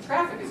fast the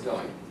traffic is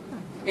going.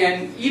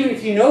 And even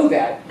if you know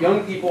that,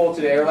 young people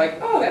today are like,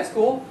 oh, that's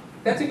cool.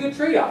 That's a good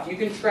trade-off. You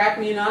can track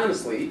me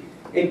anonymously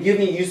and give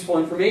me useful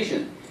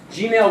information.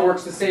 Gmail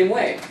works the same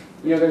way.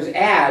 There's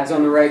ads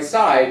on the right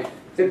side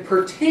that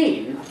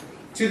pertain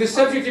to the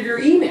subject of your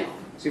email.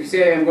 So if you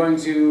say, I'm going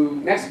to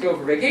Mexico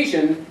for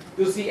vacation,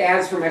 you'll see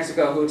ads for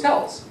Mexico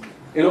hotels.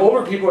 And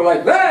older people are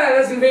like,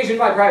 that's invasion of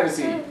my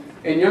privacy.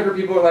 And younger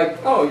people are like,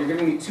 oh, you're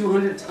giving me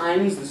 200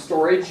 times the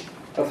storage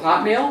of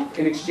Hotmail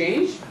in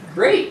exchange?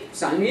 Great,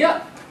 sign me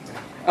up.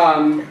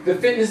 The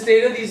fitness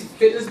data, these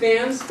fitness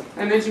bands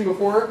I mentioned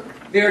before,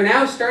 they are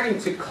now starting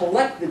to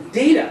collect the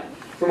data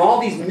from all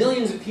these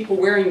millions of people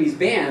wearing these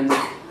bands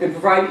and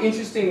provide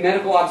interesting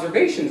medical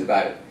observations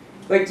about it.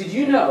 Like, did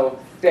you know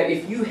that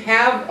if you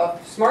have a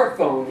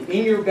smartphone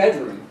in your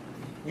bedroom,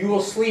 you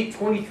will sleep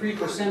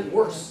 23%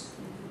 worse?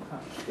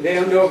 They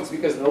don't know if it's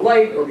because of the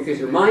light or because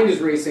your mind is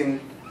racing,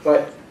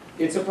 but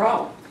it's a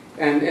problem.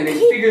 And they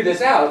figured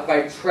this out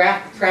by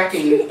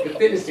tracking the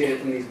fitness data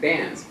from these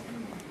bands.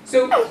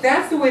 So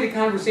that's the way the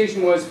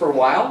conversation was for a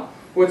while.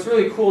 What's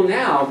really cool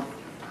now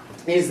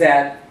is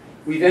that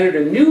we've entered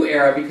a new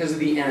era because of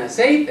the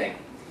NSA thing.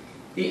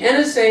 The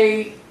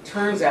NSA,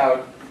 turns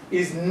out,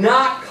 is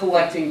not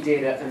collecting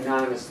data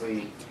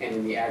anonymously and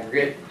in the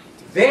aggregate.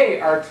 They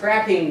are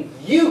tracking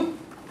you.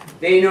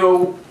 They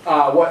know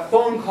what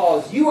phone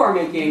calls you are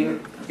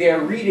making.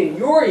 They're reading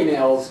your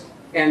emails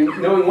and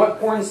knowing what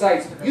porn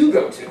sites you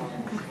go to.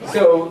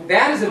 So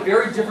that is a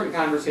very different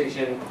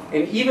conversation,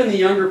 and even the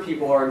younger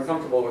people are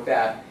uncomfortable with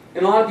that.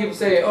 And a lot of people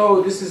say,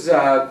 oh, this is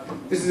a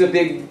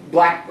big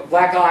black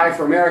eye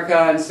for America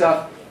and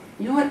stuff.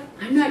 You know what?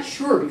 I'm not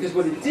sure, because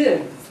what it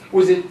did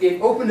was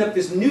it opened up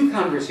this new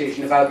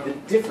conversation about the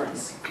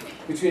difference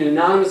between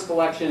anonymous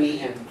collection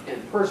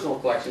and personal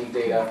collection of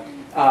data.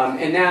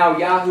 And now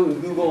Yahoo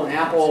and Google and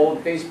Apple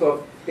and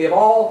Facebook, they have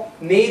all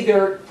made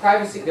their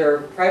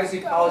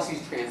privacy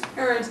policies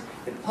transparent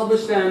and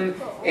published them,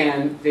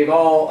 and they've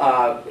all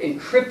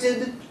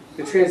encrypted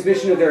the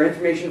transmission of their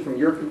information from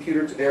your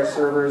computer to their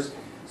servers.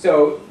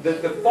 So the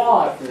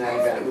fallout from that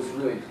event was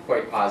really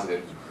quite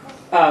positive.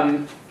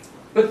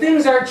 But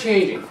things are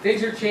changing.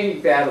 Things are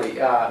changing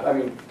badly.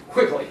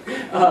 Quickly.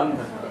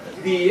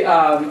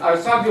 I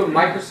was talking to a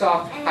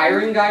Microsoft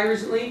hiring guy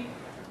recently.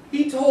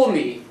 He told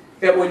me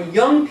that when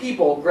young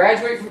people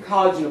graduate from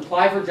college and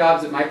apply for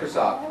jobs at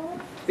Microsoft,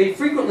 they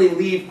frequently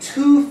leave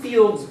 2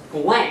 fields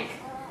blank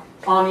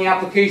on the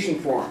application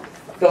form.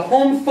 The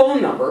home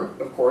phone number,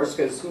 of course,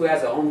 because who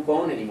has a home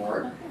phone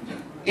anymore,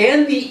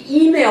 and the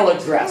email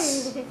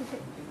address.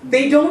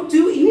 They don't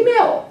do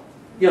email,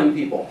 young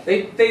people.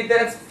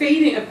 That's a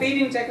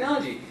fading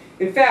technology.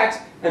 In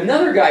fact,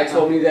 another guy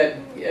told me that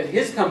at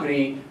his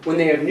company, when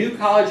they have new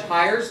college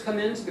hires come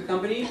into the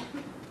company,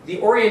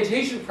 the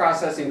orientation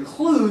process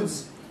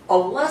includes a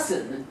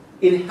lesson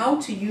in how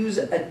to use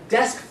a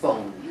desk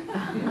phone.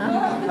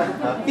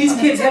 These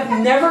kids have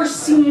never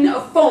seen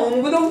a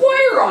phone with a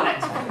wire on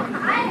it.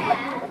 I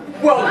have.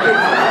 Well,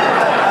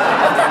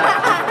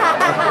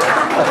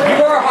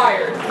 you are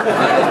hired.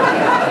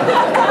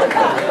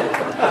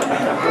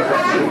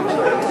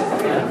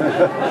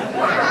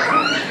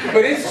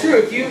 But it's true.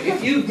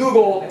 If you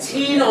Google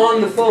 "teen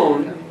on the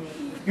phone,"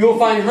 you will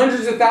find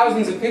hundreds of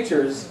thousands of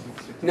pictures.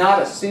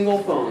 Not a single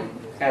phone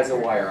has a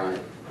wire on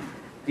it.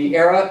 The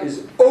era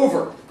is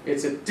over.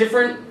 It's a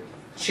different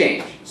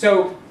change.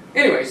 So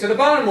anyway, so the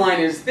bottom line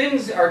is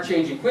things are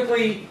changing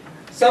quickly.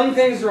 Some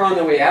things are on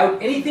the way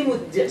out. Anything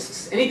with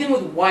disks, anything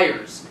with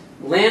wires,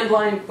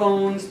 landline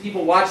phones,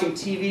 people watching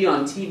TV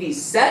on TV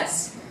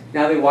sets.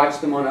 Now they watch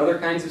them on other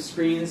kinds of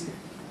screens.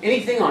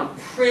 Anything on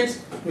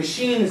print,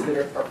 machines that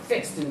are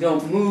fixed and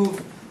don't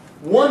move.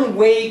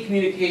 One-way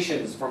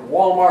communications from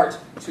Walmart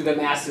to the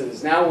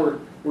masses. Now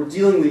we're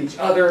dealing with each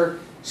other.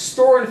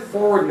 Store and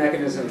forward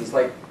mechanisms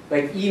like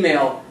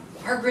email.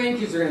 Our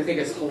grandkids are going to think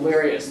it's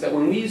hilarious that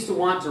when we used to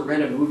want to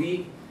rent a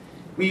movie,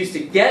 we used to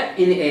get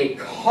in a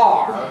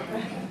car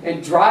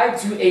and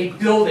drive to a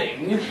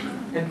building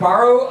and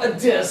borrow a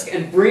disc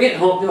and bring it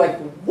home. They're like,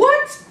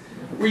 what?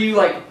 Were you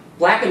like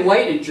black and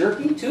white and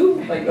jerky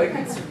too? Like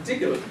that's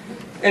ridiculous.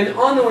 And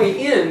on the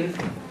way in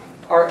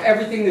are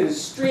everything that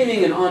is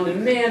streaming and on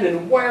demand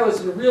and wireless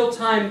and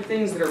real-time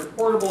things that are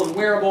portable and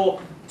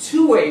wearable,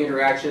 two-way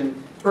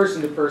interaction,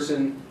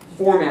 person-to-person,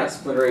 format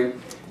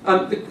splittering.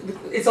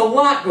 It's a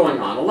lot going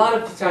on. A lot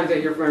of times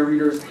I hear from my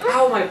readers,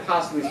 how am I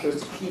possibly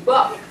supposed to keep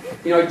up?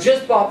 You know, I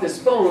just bought this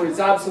phone, it's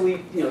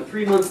obsolete,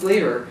 3 months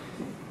later.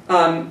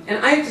 And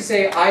I have to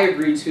say, I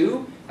agree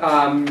too.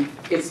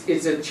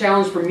 It's a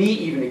challenge for me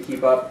even to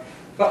keep up.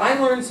 But I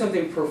learned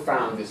something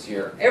profound this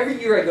year.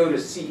 Every year I go to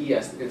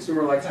CES, the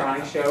Consumer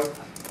Electronics Show.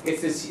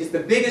 It's the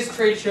biggest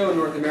trade show in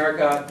North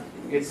America.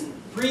 It's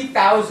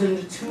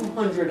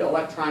 3,200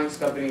 electronics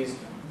companies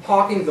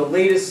talking the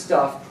latest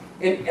stuff.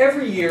 And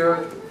every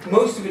year,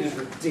 most of it is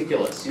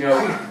ridiculous. You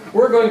know,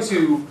 we're going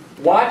to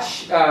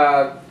watch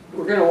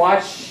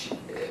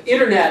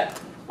internet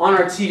on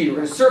our TV. We're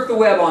going to surf the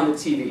web on the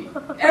TV.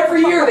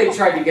 Every year they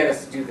tried to get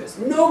us to do this.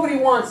 Nobody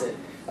wants it.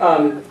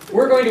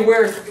 We're going to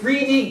wear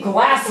 3D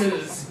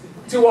glasses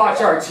to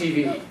watch our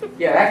TV.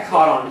 Yeah, that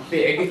caught on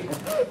big.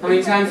 How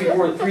many times have you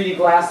worn 3D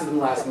glasses in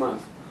the last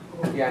month?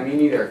 Yeah, me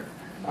neither.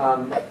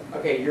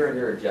 Okay, you're a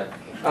nerd, Jeff.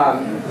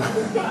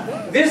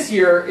 This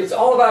year, it's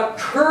all about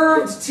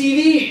curved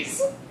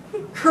TVs.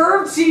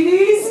 Curved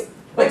TVs?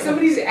 Like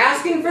somebody's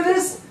asking for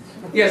this?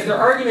 Yes, their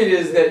argument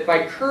is that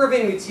by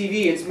curving the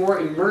TV, it's more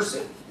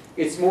immersive.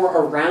 It's more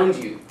around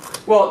you.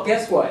 Well,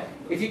 guess what?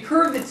 If you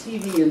curve the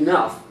TV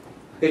enough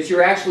that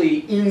you're actually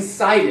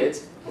inside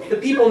it, the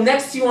people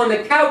next to you on the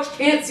couch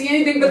can't see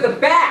anything but the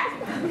back.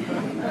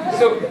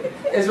 So,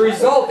 as a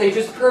result, they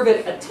just curve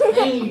it a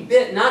tiny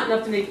bit, not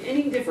enough to make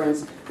any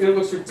difference, and it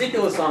looks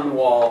ridiculous on the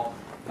wall.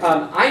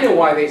 I know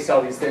why they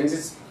sell these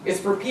things. It's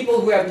for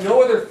people who have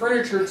no other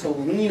furniture to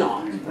lean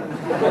on.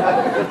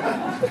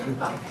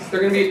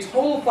 They're going to be a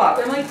total flop.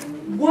 They're like,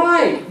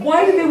 why?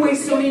 Why do they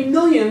waste so many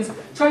millions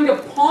trying to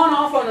pawn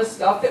off on us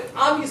stuff that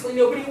obviously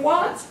nobody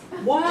wants?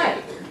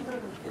 Why?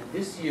 And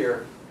this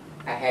year,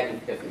 I had an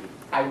epiphany.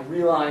 I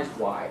realized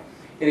why.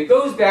 And it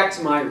goes back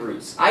to my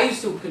roots. I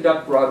used to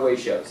conduct Broadway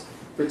shows.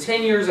 For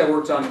 10 years, I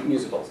worked on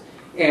musicals.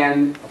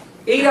 And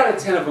 8 out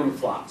of 10 of them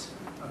flopped.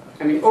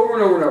 I mean, over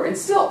and over and over. And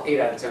still, 8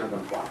 out of 10 of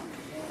them flopped.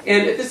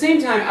 And at the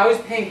same time, I was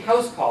paying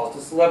house calls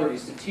to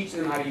celebrities to teach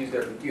them how to use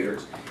their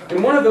computers.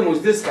 And one of them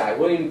was this guy,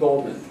 William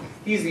Goldman.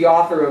 He's the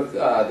author of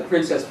The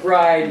Princess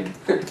Bride,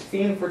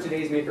 theme for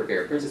today's Maker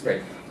Faire, Princess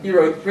Bride. He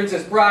wrote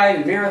Princess Bride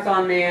and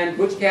Marathon Man,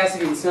 Butch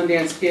Cassidy and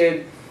Sundance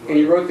Kid, and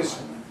he wrote this,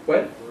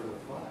 what?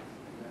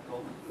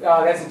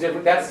 That's a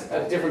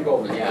different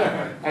Goldman,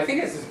 yeah. I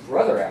think it's his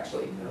brother,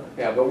 actually.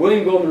 Yeah, but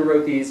William Goldman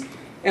wrote these.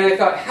 And I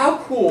thought, how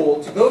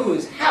cool to go to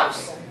his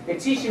house and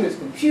teach him his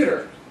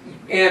computer.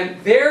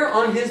 And there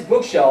on his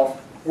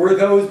bookshelf were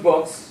those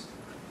books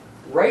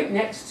right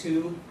next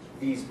to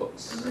these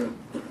books.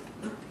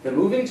 The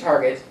Moving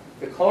Target,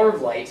 The Color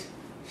of Light,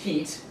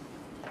 Heat,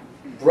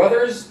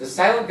 Brothers, The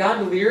Silent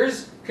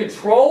Gondoliers,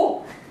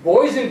 Control,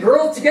 Boys and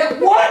Girls Together.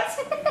 What?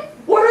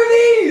 What are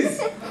these?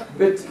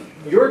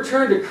 Your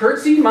Turn to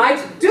Curtsy,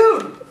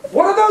 Dude,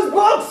 what are those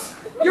books?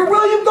 You're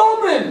William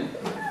Goldman.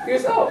 He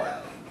goes,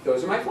 oh,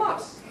 those are my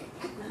flops.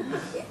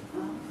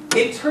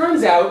 It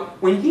turns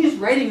out, when he's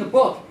writing a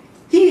book,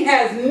 he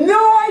has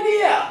no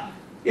idea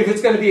if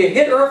it's going to be a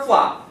hit or a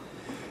flop.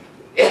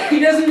 He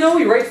doesn't know.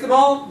 He writes them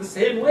all the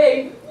same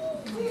way.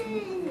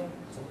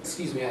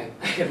 Excuse me, I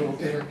get a little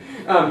bitter.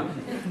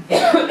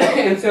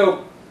 And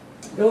so,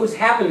 those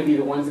happen to be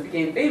the ones that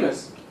became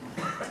famous.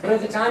 But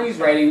at the time he's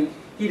writing,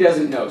 he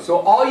doesn't know. So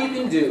all you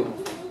can do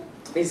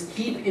is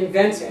keep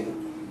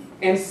inventing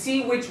and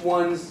see which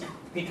ones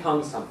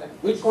become something.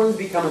 Which ones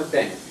become a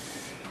thing.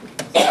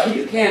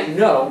 You can't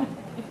know.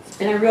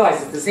 And I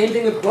realize it's the same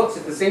thing with books,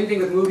 it's the same thing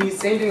with movies,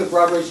 same thing with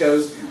Broadway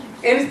shows,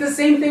 and it's the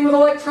same thing with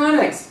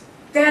electronics.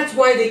 That's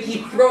why they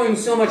keep throwing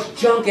so much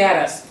junk at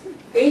us.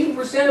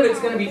 80% of it's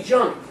going to be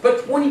junk,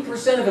 but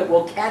 20% of it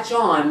will catch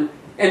on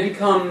and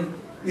become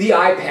the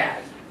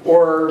iPad,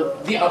 or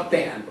the Up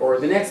Band, or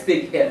the next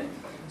big hit.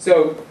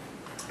 So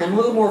I'm a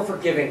little more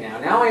forgiving now.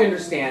 Now I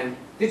understand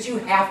that you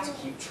have to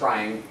keep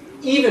trying,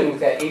 even with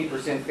that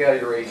 80%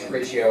 failure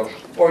ratio,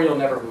 or you'll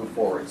never move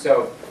forward.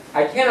 So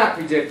I cannot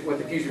predict what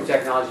the future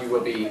technology will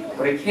be.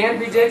 What I can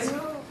predict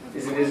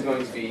is it is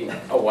going to be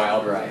a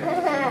wild ride.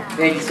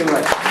 Thank you so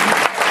much.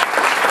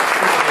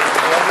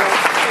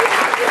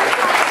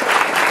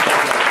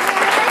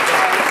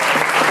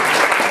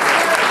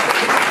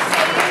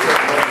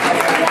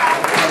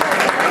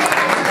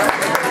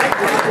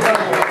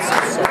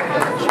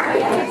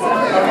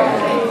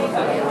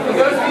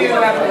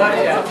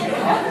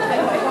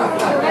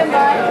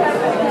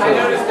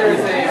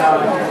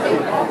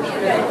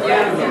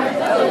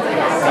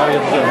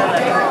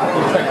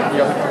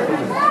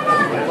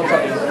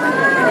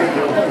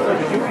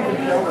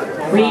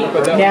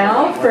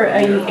 Now for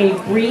a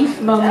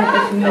brief moment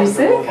of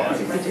music.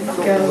 If we just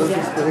go,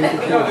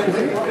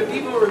 The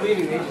people who are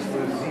leaving, they just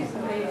lose.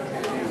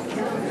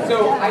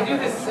 So I do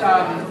this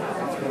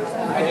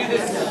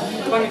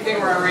funny thing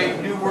where I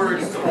write new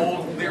words to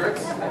old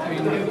lyrics,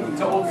 new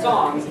to old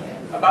songs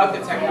about the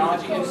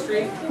technology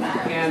industry,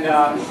 and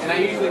I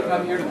usually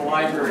come here to the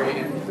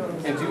library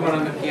and do one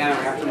on the piano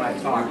after my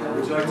talk.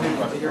 Would you like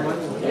to hear one?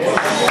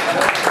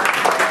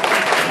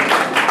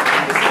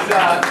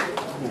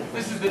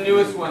 This is the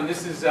newest one.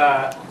 This is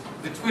the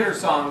Twitter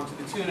song to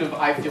the tune of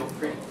 "I Feel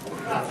Pretty."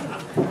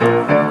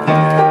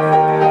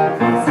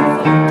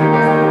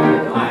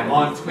 I'm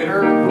on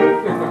Twitter.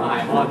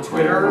 I'm on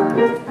Twitter.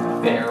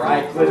 There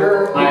I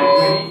glitter.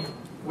 I'm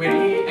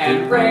witty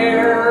and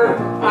rare.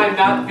 I'm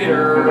not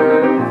bitter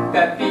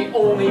that the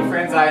only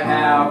friends I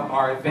have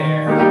are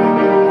there.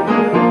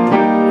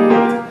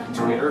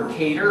 Twitter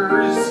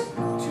caters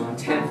to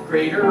 10th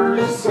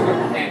graders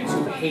and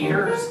to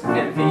haters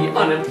and the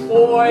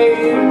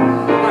unemployed.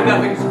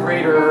 Nothing's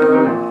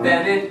greater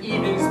than an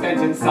evening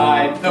spent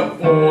inside the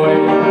void.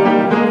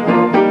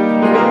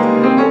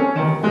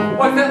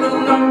 What's that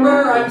little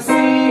number I'm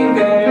seeing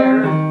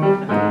there?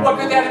 What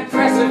could that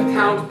impressive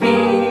count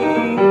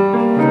be?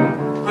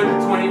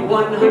 121,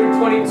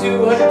 122,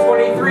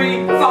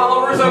 123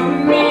 followers of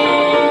me.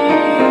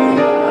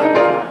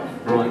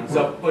 One's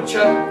a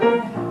butcher,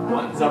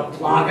 one's a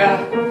blogger,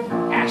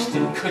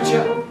 Ashton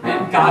Kutcher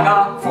and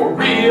Gaga for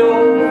real.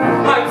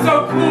 I'm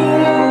so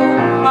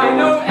cool, I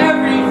know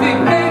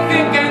everything they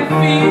think and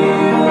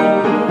feel.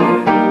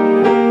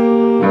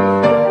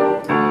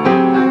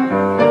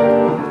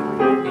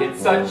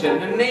 It's such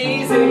an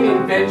amazing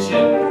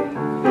invention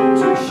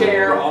to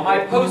share all my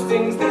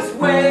postings this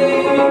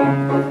way,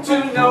 to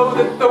know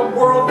that the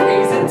world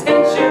pays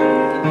attention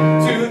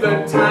to the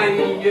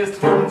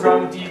tiniest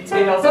humdrum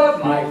details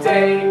of my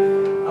day.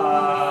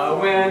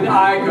 When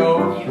I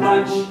go eat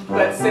lunch,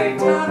 let's say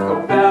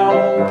Taco Bell,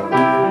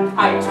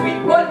 I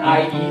tweet what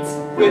I eat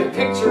with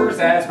pictures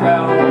as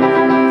well.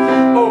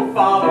 Oh,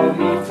 follow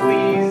me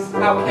please,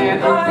 how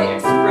can I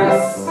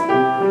express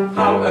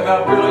how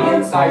the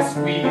brilliance I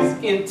squeeze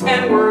in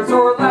 10 words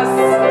or less?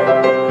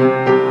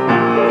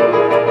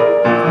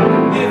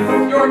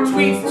 If your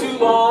tweet's too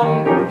long,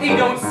 hey,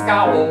 don't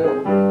scowl.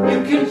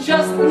 You can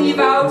just leave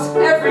out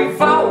every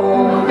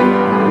vowel.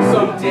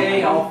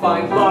 Someday I'll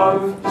find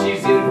love,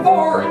 she's in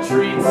for a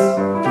treat.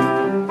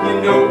 You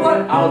know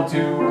what I'll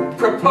do,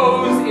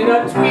 propose in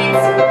a tweet.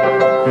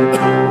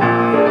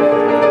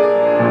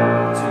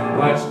 Too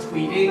much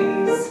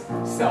tweeting's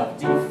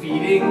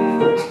self-defeating.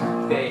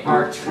 They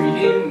are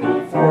treating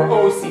me for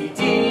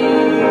OCD.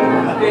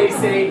 They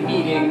say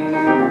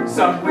meeting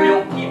some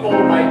real people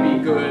might be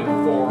good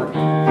for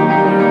me.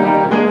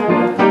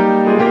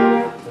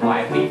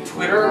 Why leave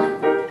Twitter?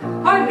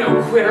 I'm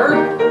no quitter.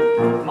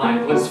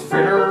 Mindless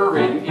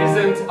frittering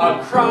isn't a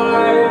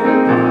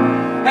crime.